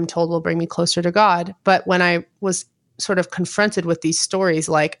and that I'm told will bring me closer to God. But when I was sort of confronted with these stories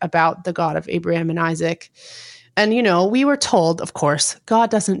about the God of Abraham and Isaac, and we were told, of course,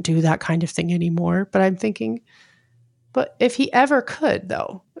 God doesn't do that kind of thing anymore. But I'm thinking, but if he ever could,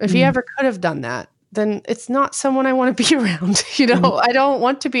 though, if he ever could have done that, then it's not someone I want to be around. I don't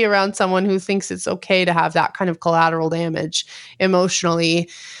want to be around someone who thinks it's okay to have that kind of collateral damage emotionally,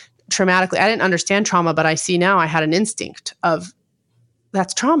 traumatically. I didn't understand trauma, but I see now I had an instinct of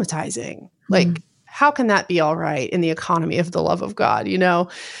that's traumatizing. How can that be all right in the economy of the love of God,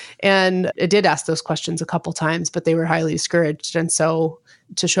 And I did ask those questions a couple times, but they were highly discouraged. And so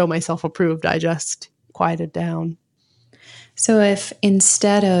to show myself approved, I just quieted down. So if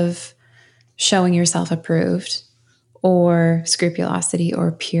instead of showing yourself approved or scrupulosity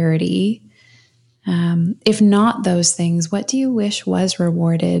or purity, if not those things, what do you wish was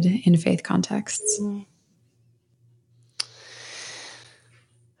rewarded in faith contexts?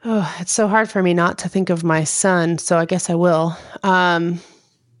 Oh, it's so hard for me not to think of my son, so I guess I will. The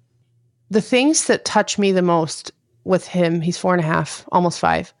things that touch me the most with him, he's 4.5, almost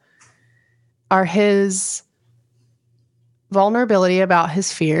 5, are his vulnerability about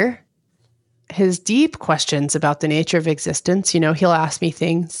his fear, his deep questions about the nature of existence. He'll ask me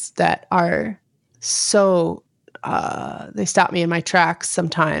things that are so, they stop me in my tracks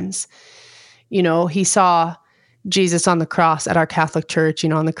sometimes. He saw Jesus on the cross at our Catholic church,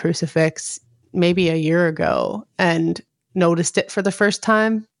 on the crucifix, maybe a year ago, and noticed it for the first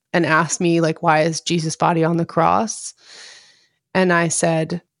time and asked me, why is Jesus' body on the cross? And I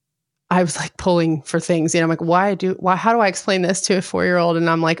said, I was pulling for things, I'm how do I explain this to a 4-year-old? And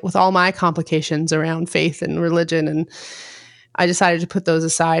I'm with all my complications around faith and religion. And I decided to put those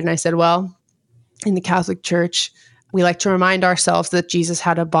aside. And I said, well, in the Catholic Church, we like to remind ourselves that Jesus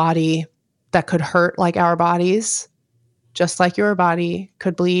had a body that could hurt like our bodies. just like your body,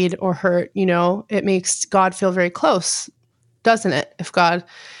 could bleed or hurt. It makes God feel very close, doesn't it? If God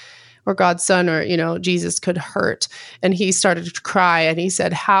or God's son or, Jesus could hurt. And he started to cry and he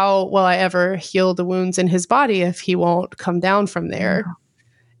said, how will I ever heal the wounds in his body if he won't come down from there? Wow.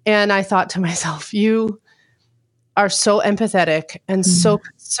 And I thought to myself, you are so empathetic and so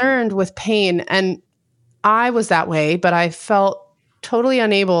concerned with pain. And I was that way, but I felt totally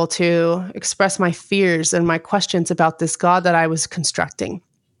unable to express my fears and my questions about this God that I was constructing.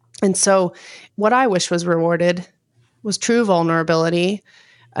 And so what I wish was rewarded was true vulnerability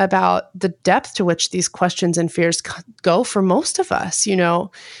about the depth to which these questions and fears go for most of us.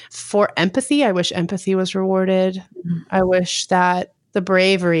 For empathy, I wish empathy was rewarded. I wish that the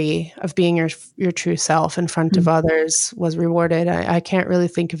bravery of being your true self in front of others was rewarded. I can't really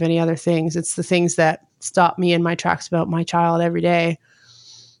think of any other things. It's the things that stop me in my tracks about my child every day.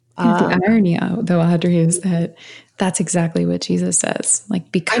 The irony, though, Audrey, is that that's exactly what Jesus says.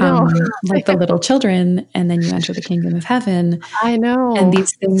 Like, become like the little children, and then you enter the kingdom of heaven. I know. And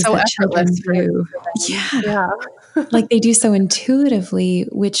these things so that children do. Yeah. Like, they do so intuitively,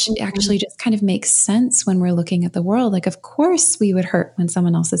 which actually just kind of makes sense when we're looking at the world. Like, of course we would hurt when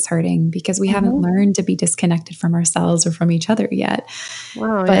someone else is hurting because we haven't learned to be disconnected from ourselves or from each other yet.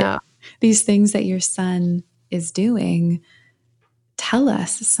 Wow, but these things that your son is doing tell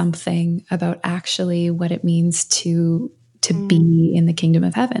us something about actually what it means to be in the kingdom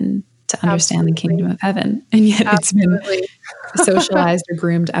of heaven, to understand the kingdom of heaven. And yet it's been socialized or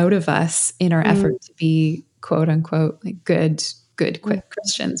groomed out of us in our effort to be, quote unquote, like good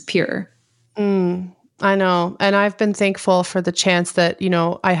Christians, pure. I know. And I've been thankful for the chance that,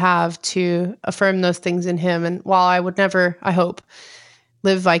 I have to affirm those things in him. And while I would never, I hope,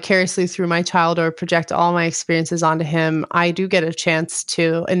 live vicariously through my child or project all my experiences onto him, I do get a chance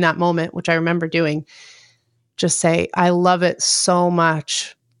to, in that moment, which I remember doing, just say, I love it so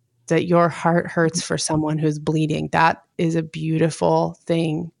much that your heart hurts for someone who's bleeding. That is a beautiful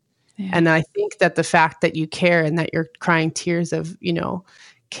thing. Yeah. And I think that the fact that you care and that you're crying tears of,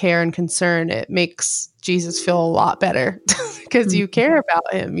 care and concern, it makes Jesus feel a lot better because you care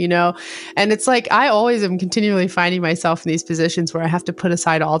about him, And it's like, I always am continually finding myself in these positions where I have to put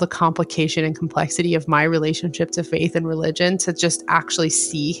aside all the complication and complexity of my relationship to faith and religion to just actually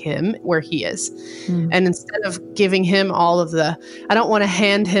see him where he is. And instead of giving him all of I don't want to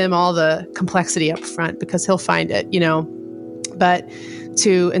hand him all the complexity up front because he'll find it, but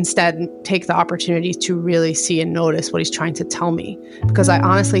to instead take the opportunity to really see and notice what he's trying to tell me. Because I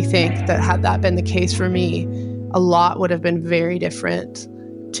honestly think that had that been the case for me, a lot would have been very different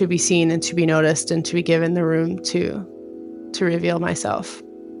to be seen and to be noticed and to be given the room to reveal myself.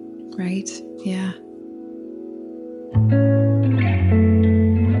 Right. Yeah.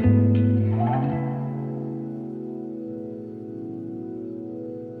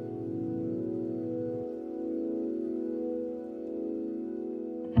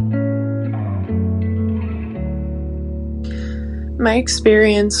 My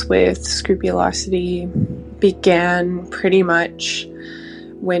experience with scrupulosity began pretty much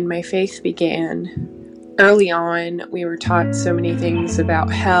when my faith began. Early on, we were taught so many things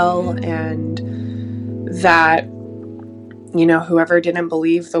about hell and that, whoever didn't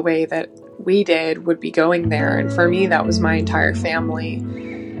believe the way that we did would be going there. And for me, that was my entire family.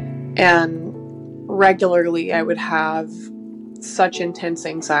 And regularly, I would have such intense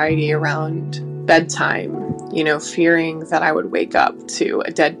anxiety around bedtime, fearing that I would wake up to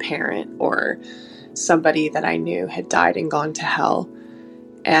a dead parent or somebody that I knew had died and gone to hell.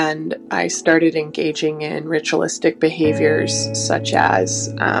 And I started engaging in ritualistic behaviors such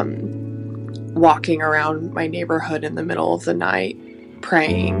as walking around my neighborhood in the middle of the night,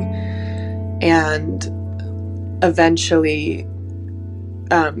 praying, and eventually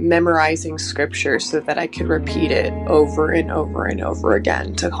memorizing scripture so that I could repeat it over and over and over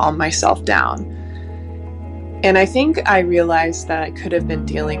again to calm myself down. And I think I realized that I could have been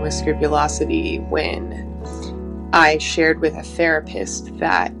dealing with scrupulosity when I shared with a therapist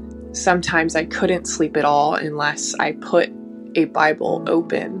that sometimes I couldn't sleep at all unless I put a Bible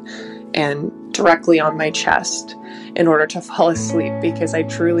open and directly on my chest in order to fall asleep, because I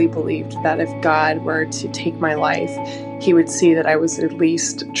truly believed that if God were to take my life, he would see that I was at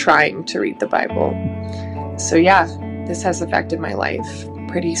least trying to read the Bible. So yeah, this has affected my life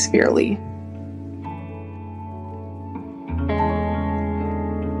pretty severely.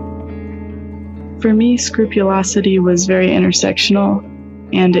 For me, scrupulosity was very intersectional,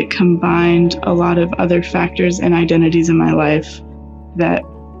 and it combined a lot of other factors and identities in my life that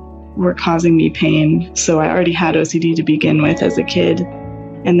were causing me pain. So I already had OCD to begin with as a kid,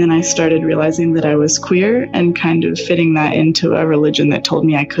 And then I started realizing that I was queer and kind of fitting that into a religion that told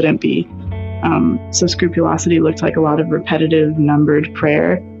me I couldn't be. So scrupulosity looked like a lot of repetitive, numbered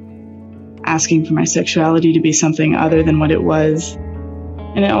prayer, asking for my sexuality to be something other than what it was.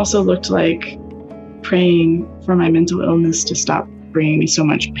 And it also looked like praying for my mental illness to stop bringing me so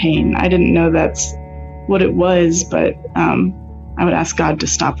much pain. I didn't know that's what it was, but I would ask God to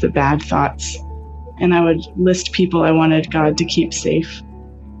stop the bad thoughts. And I would list people I wanted God to keep safe.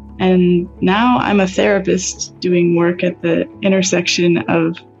 And now I'm a therapist doing work at the intersection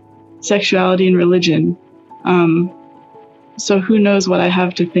of sexuality and religion. So who knows what I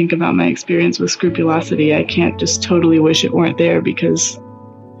have to think about my experience with scrupulosity. I can't just totally wish it weren't there, because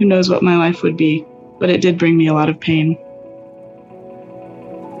who knows what my life would be. But it did bring me a lot of pain.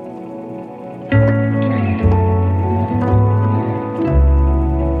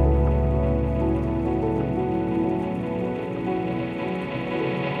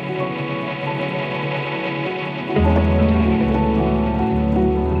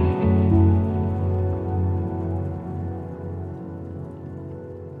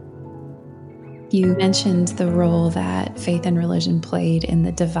 You mentioned the role that faith and religion played in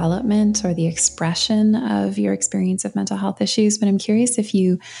the development or the expression of your experience of mental health issues, but I'm curious if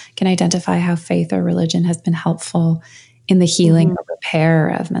you can identify how faith or religion has been helpful in the healing or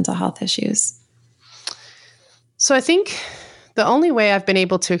repair of mental health issues. So I think the only way I've been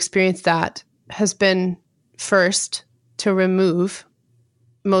able to experience that has been, first, to remove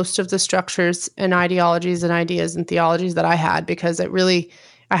most of the structures and ideologies and ideas and theologies that I had, because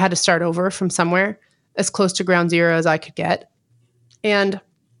I had to start over from somewhere as close to ground zero as I could get. And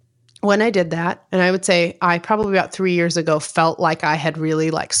when I did that, and I would say I probably about 3 years ago felt like I had really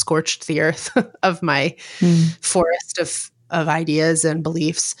scorched the earth of my forest of ideas and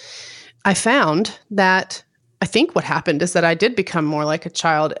beliefs, I found that I think what happened is that I did become more like a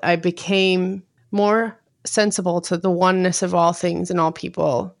child. I became more sensible to the oneness of all things and all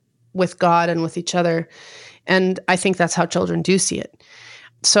people with God and with each other. And I think that's how children do see it.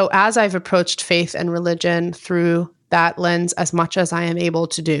 So as I've approached faith and religion through that lens as much as I am able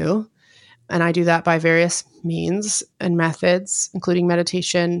to do, and I do that by various means and methods, including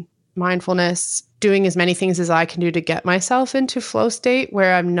meditation, mindfulness, doing as many things as I can do to get myself into flow state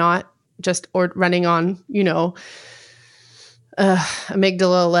where I'm not just running on,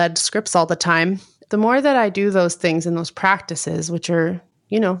 amygdala-led scripts all the time. The more that I do those things and those practices, which are,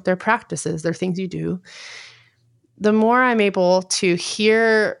 they're practices, they're things you do, the more I'm able to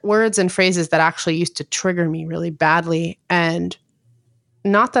hear words and phrases that actually used to trigger me really badly. And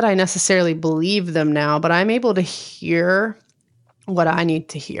not that I necessarily believe them now, but I'm able to hear what I need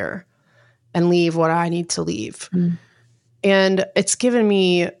to hear and leave what I need to leave. And it's given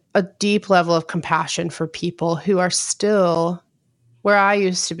me a deep level of compassion for people who are still where I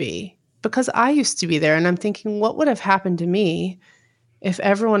used to be, because I used to be there. And I'm thinking, what would have happened to me if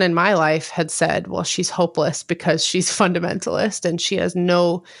everyone in my life had said, well, she's hopeless because she's fundamentalist and she has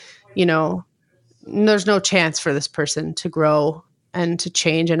no, there's no chance for this person to grow and to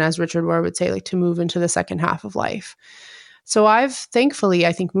change. And as Richard Rohr would say, to move into the second half of life. So I've thankfully,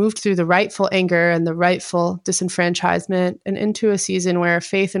 I think, moved through the rightful anger and the rightful disenfranchisement and into a season where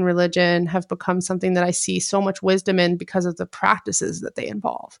faith and religion have become something that I see so much wisdom in because of the practices that they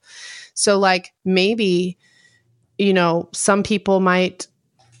involve. So maybe some people might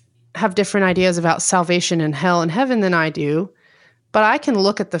have different ideas about salvation and hell and heaven than I do, but I can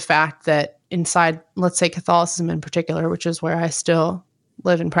look at the fact that inside, let's say Catholicism in particular, which is where I still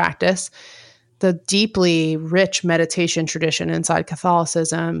live and practice, the deeply rich meditation tradition inside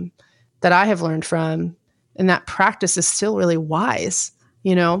Catholicism that I have learned from, and that practice is still really wise,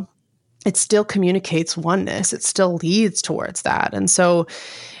 it still communicates oneness. It still leads towards that. And so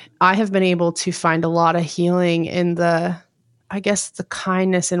I have been able to find a lot of healing in the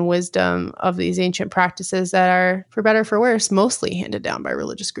kindness and wisdom of these ancient practices that are, for better or for worse, mostly handed down by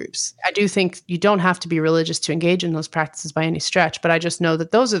religious groups. I do think you don't have to be religious to engage in those practices by any stretch, but I just know that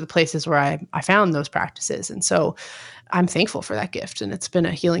those are the places where I found those practices. And so I'm thankful for that gift. And it's been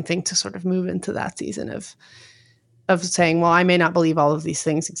a healing thing to sort of move into that season of saying, well, I may not believe all of these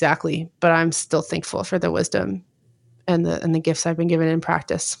things exactly, but I'm still thankful for the wisdom and the gifts I've been given in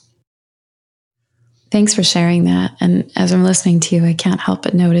practice. Thanks for sharing that. And as I'm listening to you, I can't help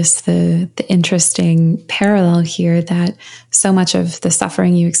but notice the interesting parallel here that so much of the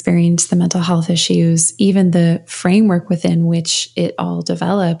suffering you experienced, the mental health issues, even the framework within which it all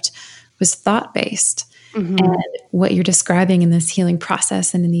developed was thought-based. And what you're describing in this healing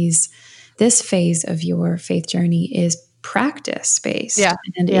process and in this phase of your faith journey is practice-based.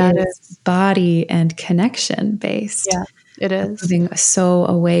 And it is body and connection-based. It is. Moving so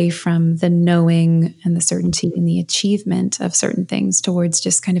away from the knowing and the certainty and the achievement of certain things towards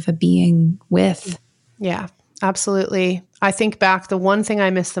just kind of a being with. Yeah, absolutely. I think back, the one thing I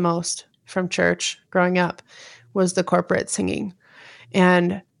missed the most from church growing up was the corporate singing.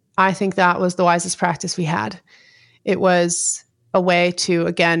 And I think that was the wisest practice we had. It was a way to,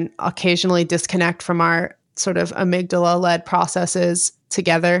 again, occasionally disconnect from our sort of amygdala-led processes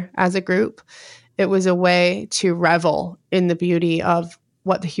together as a group. It was a way to revel in the beauty of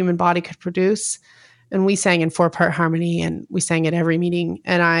what the human body could produce. And we sang in 4-part harmony, and we sang at every meeting.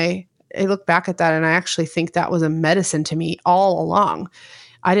 And I look back at that, and I actually think that was a medicine to me all along.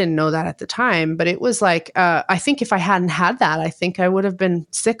 I didn't know that at the time, but it was like, I think if I hadn't had that, I think I would have been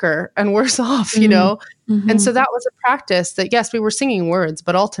sicker and worse off, you know? Mm-hmm. And so that was a practice that, yes, we were singing words,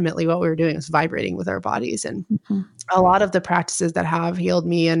 but ultimately what we were doing was vibrating with our bodies. And a lot of the practices that have healed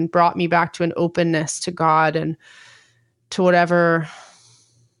me and brought me back to an openness to God and to whatever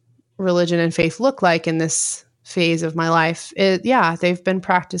religion and faith look like in this phase of my life, they've been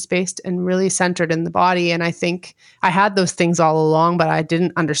practice-based and really centered in the body. And I think I had those things all along, but I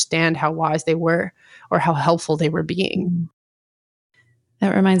didn't understand how wise they were or how helpful they were being.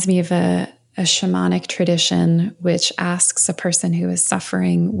 That reminds me of a shamanic tradition, which asks a person who is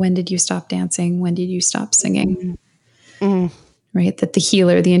suffering, when did you stop dancing? When did you stop singing? Mm-hmm. Right? That the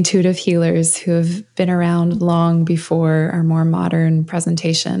healer, the intuitive healers who have been around long before our more modern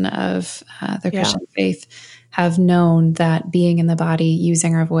presentation of the Christian faith have known that being in the body,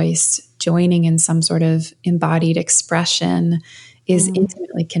 using our voice, joining in some sort of embodied expression is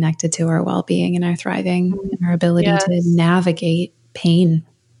intimately connected to our well-being and our thriving and our ability to navigate pain.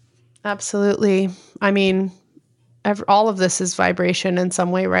 Absolutely. I mean, all of this is vibration in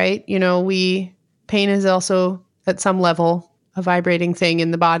some way, right? You know, pain is also at some level a vibrating thing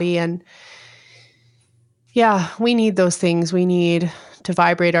in the body. And we need those things. We need to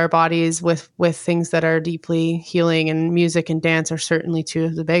vibrate our bodies with things that are deeply healing, and music and dance are certainly two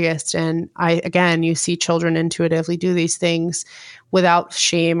of the biggest. And you see children intuitively do these things without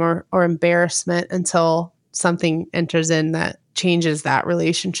shame or embarrassment until something enters in that changes that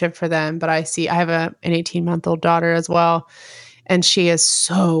relationship for them. But I have an 18-month-old daughter as well, and she is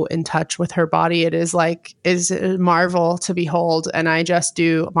so in touch with her body. It is a marvel to behold. And I just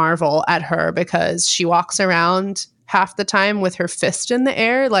do marvel at her because she walks around half the time with her fist in the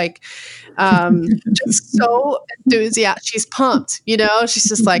air, just so enthusiastic. She's pumped, you know, she's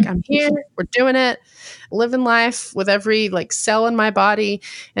just like, I'm here, we're doing it, living life with every cell in my body.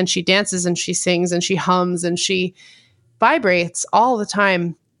 And she dances and she sings and she hums and she vibrates all the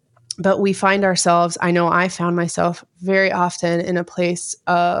time. But we find ourselves, I know I found myself very often in a place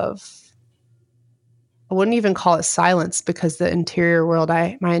of, I wouldn't even call it silence, because the interior world,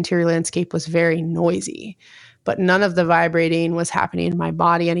 my interior landscape was very noisy, but none of the vibrating was happening in my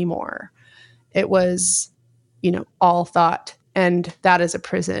body anymore. It was, all thought. And that is a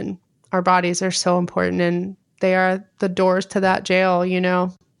prison. Our bodies are so important, and they are the doors to that jail,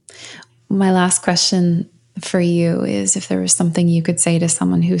 My last question for you is, if there was something you could say to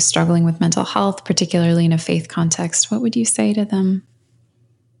someone who's struggling with mental health, particularly in a faith context, what would you say to them?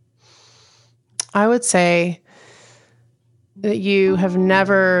 I would say that you have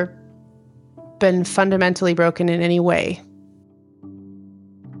never been fundamentally broken in any way,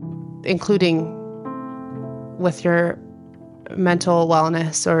 including with your mental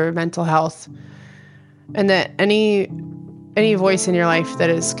wellness or mental health, and that any voice in your life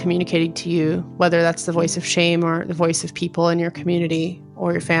that is communicating to you, whether that's the voice of shame or the voice of people in your community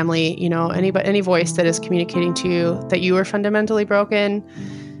or your family, any voice that is communicating to you that you are fundamentally broken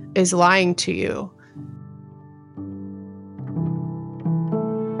is lying to you.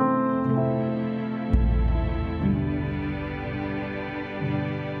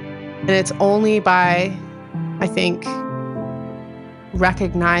 And it's only by, I think,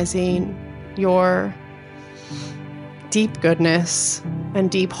 recognizing your deep goodness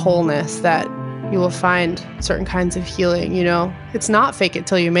and deep wholeness that you will find certain kinds of healing. It's not fake it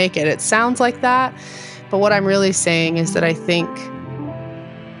till you make it. It sounds like that, but what I'm really saying is that I think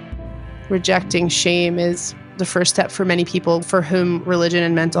rejecting shame is the first step for many people for whom religion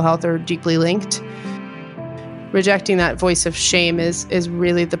and mental health are deeply linked. Rejecting that voice of shame is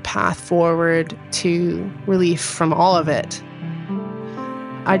really the path forward to relief from all of it.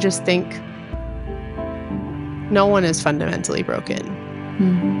 I just think no one is fundamentally broken.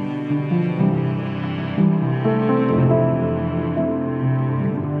 Mm-hmm.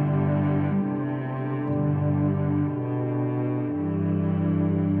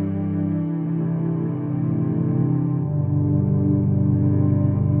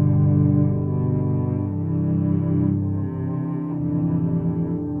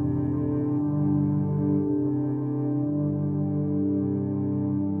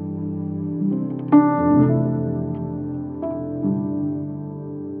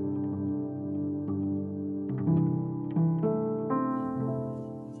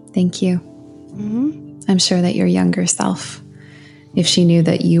 Thank you. I'm sure that your younger self, if she knew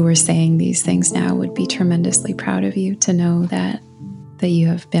that you were saying these things now, would be tremendously proud of you to know that you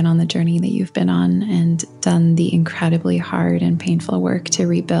have been on the journey that you've been on and done the incredibly hard and painful work to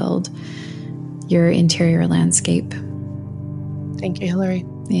rebuild your interior landscape. Thank you, Hillary.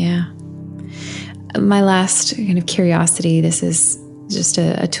 Yeah. My last kind of curiosity, this is just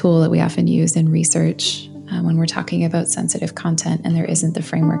a tool that we often use in research when we're talking about sensitive content and there isn't the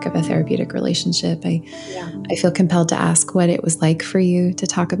framework of a therapeutic relationship. I feel compelled to ask what it was like for you to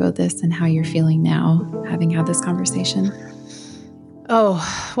talk about this and how you're feeling now, having had this conversation.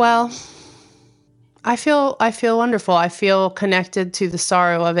 Oh, well, I feel wonderful. I feel connected to the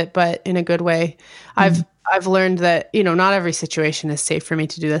sorrow of it, but in a good way. I've learned that, not every situation is safe for me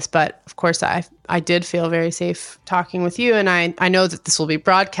to do this, but of course I did feel very safe talking with you. And I know that this will be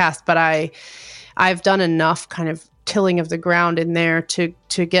broadcast, but I've done enough kind of tilling of the ground in there to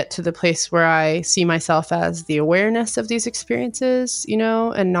get to the place where I see myself as the awareness of these experiences,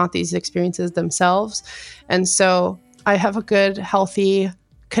 and not these experiences themselves. And so I have a good, healthy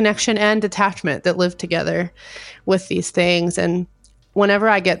connection and detachment that live together with these things. And whenever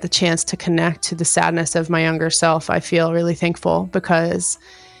I get the chance to connect to the sadness of my younger self, I feel really thankful because,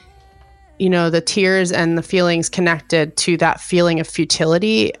 the tears and the feelings connected to that feeling of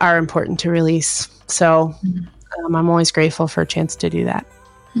futility are important to release. So I'm always grateful for a chance to do that.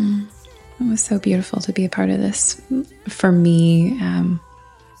 It was so beautiful to be a part of this. For me,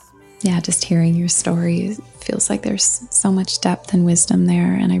 just hearing your story feels like there's so much depth and wisdom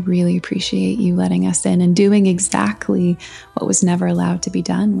there. And I really appreciate you letting us in and doing exactly what was never allowed to be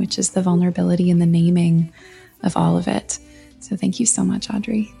done, which is the vulnerability and the naming of all of it. So thank you so much,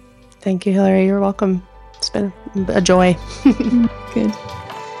 Audrey. Thank you, Hillary. You're welcome. It's been a joy. Good.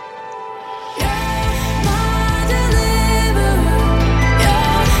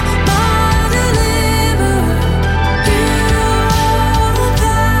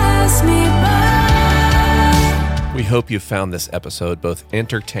 We hope you found this episode both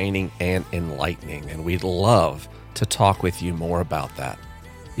entertaining and enlightening, and we'd love to talk with you more about that.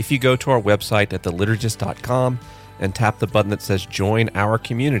 If you go to our website at theliturgist.com and tap the button that says Join Our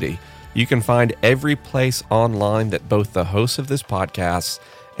Community, you can find every place online that both the hosts of this podcast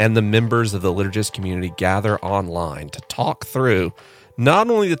and the members of the Liturgist community gather online to talk through not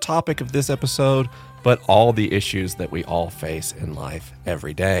only the topic of this episode, but all the issues that we all face in life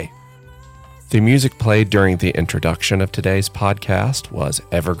every day. The music played during the introduction of today's podcast was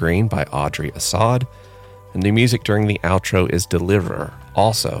Evergreen by Audrey Assad, and the music during the outro is Deliverer,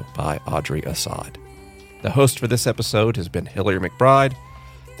 also by Audrey Assad. The host for this episode has been Hillary McBride.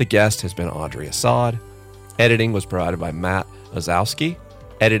 The guest has been Audrey Assad. Editing was provided by Matt Ozowski.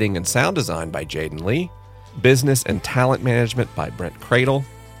 Editing and sound design by Jaden Lee. Business and talent management by Brent Cradle.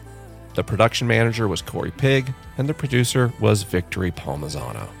 The production manager was Corey Pigg, and the producer was Victory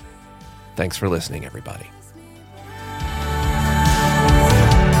Palmisano. Thanks for listening, everybody.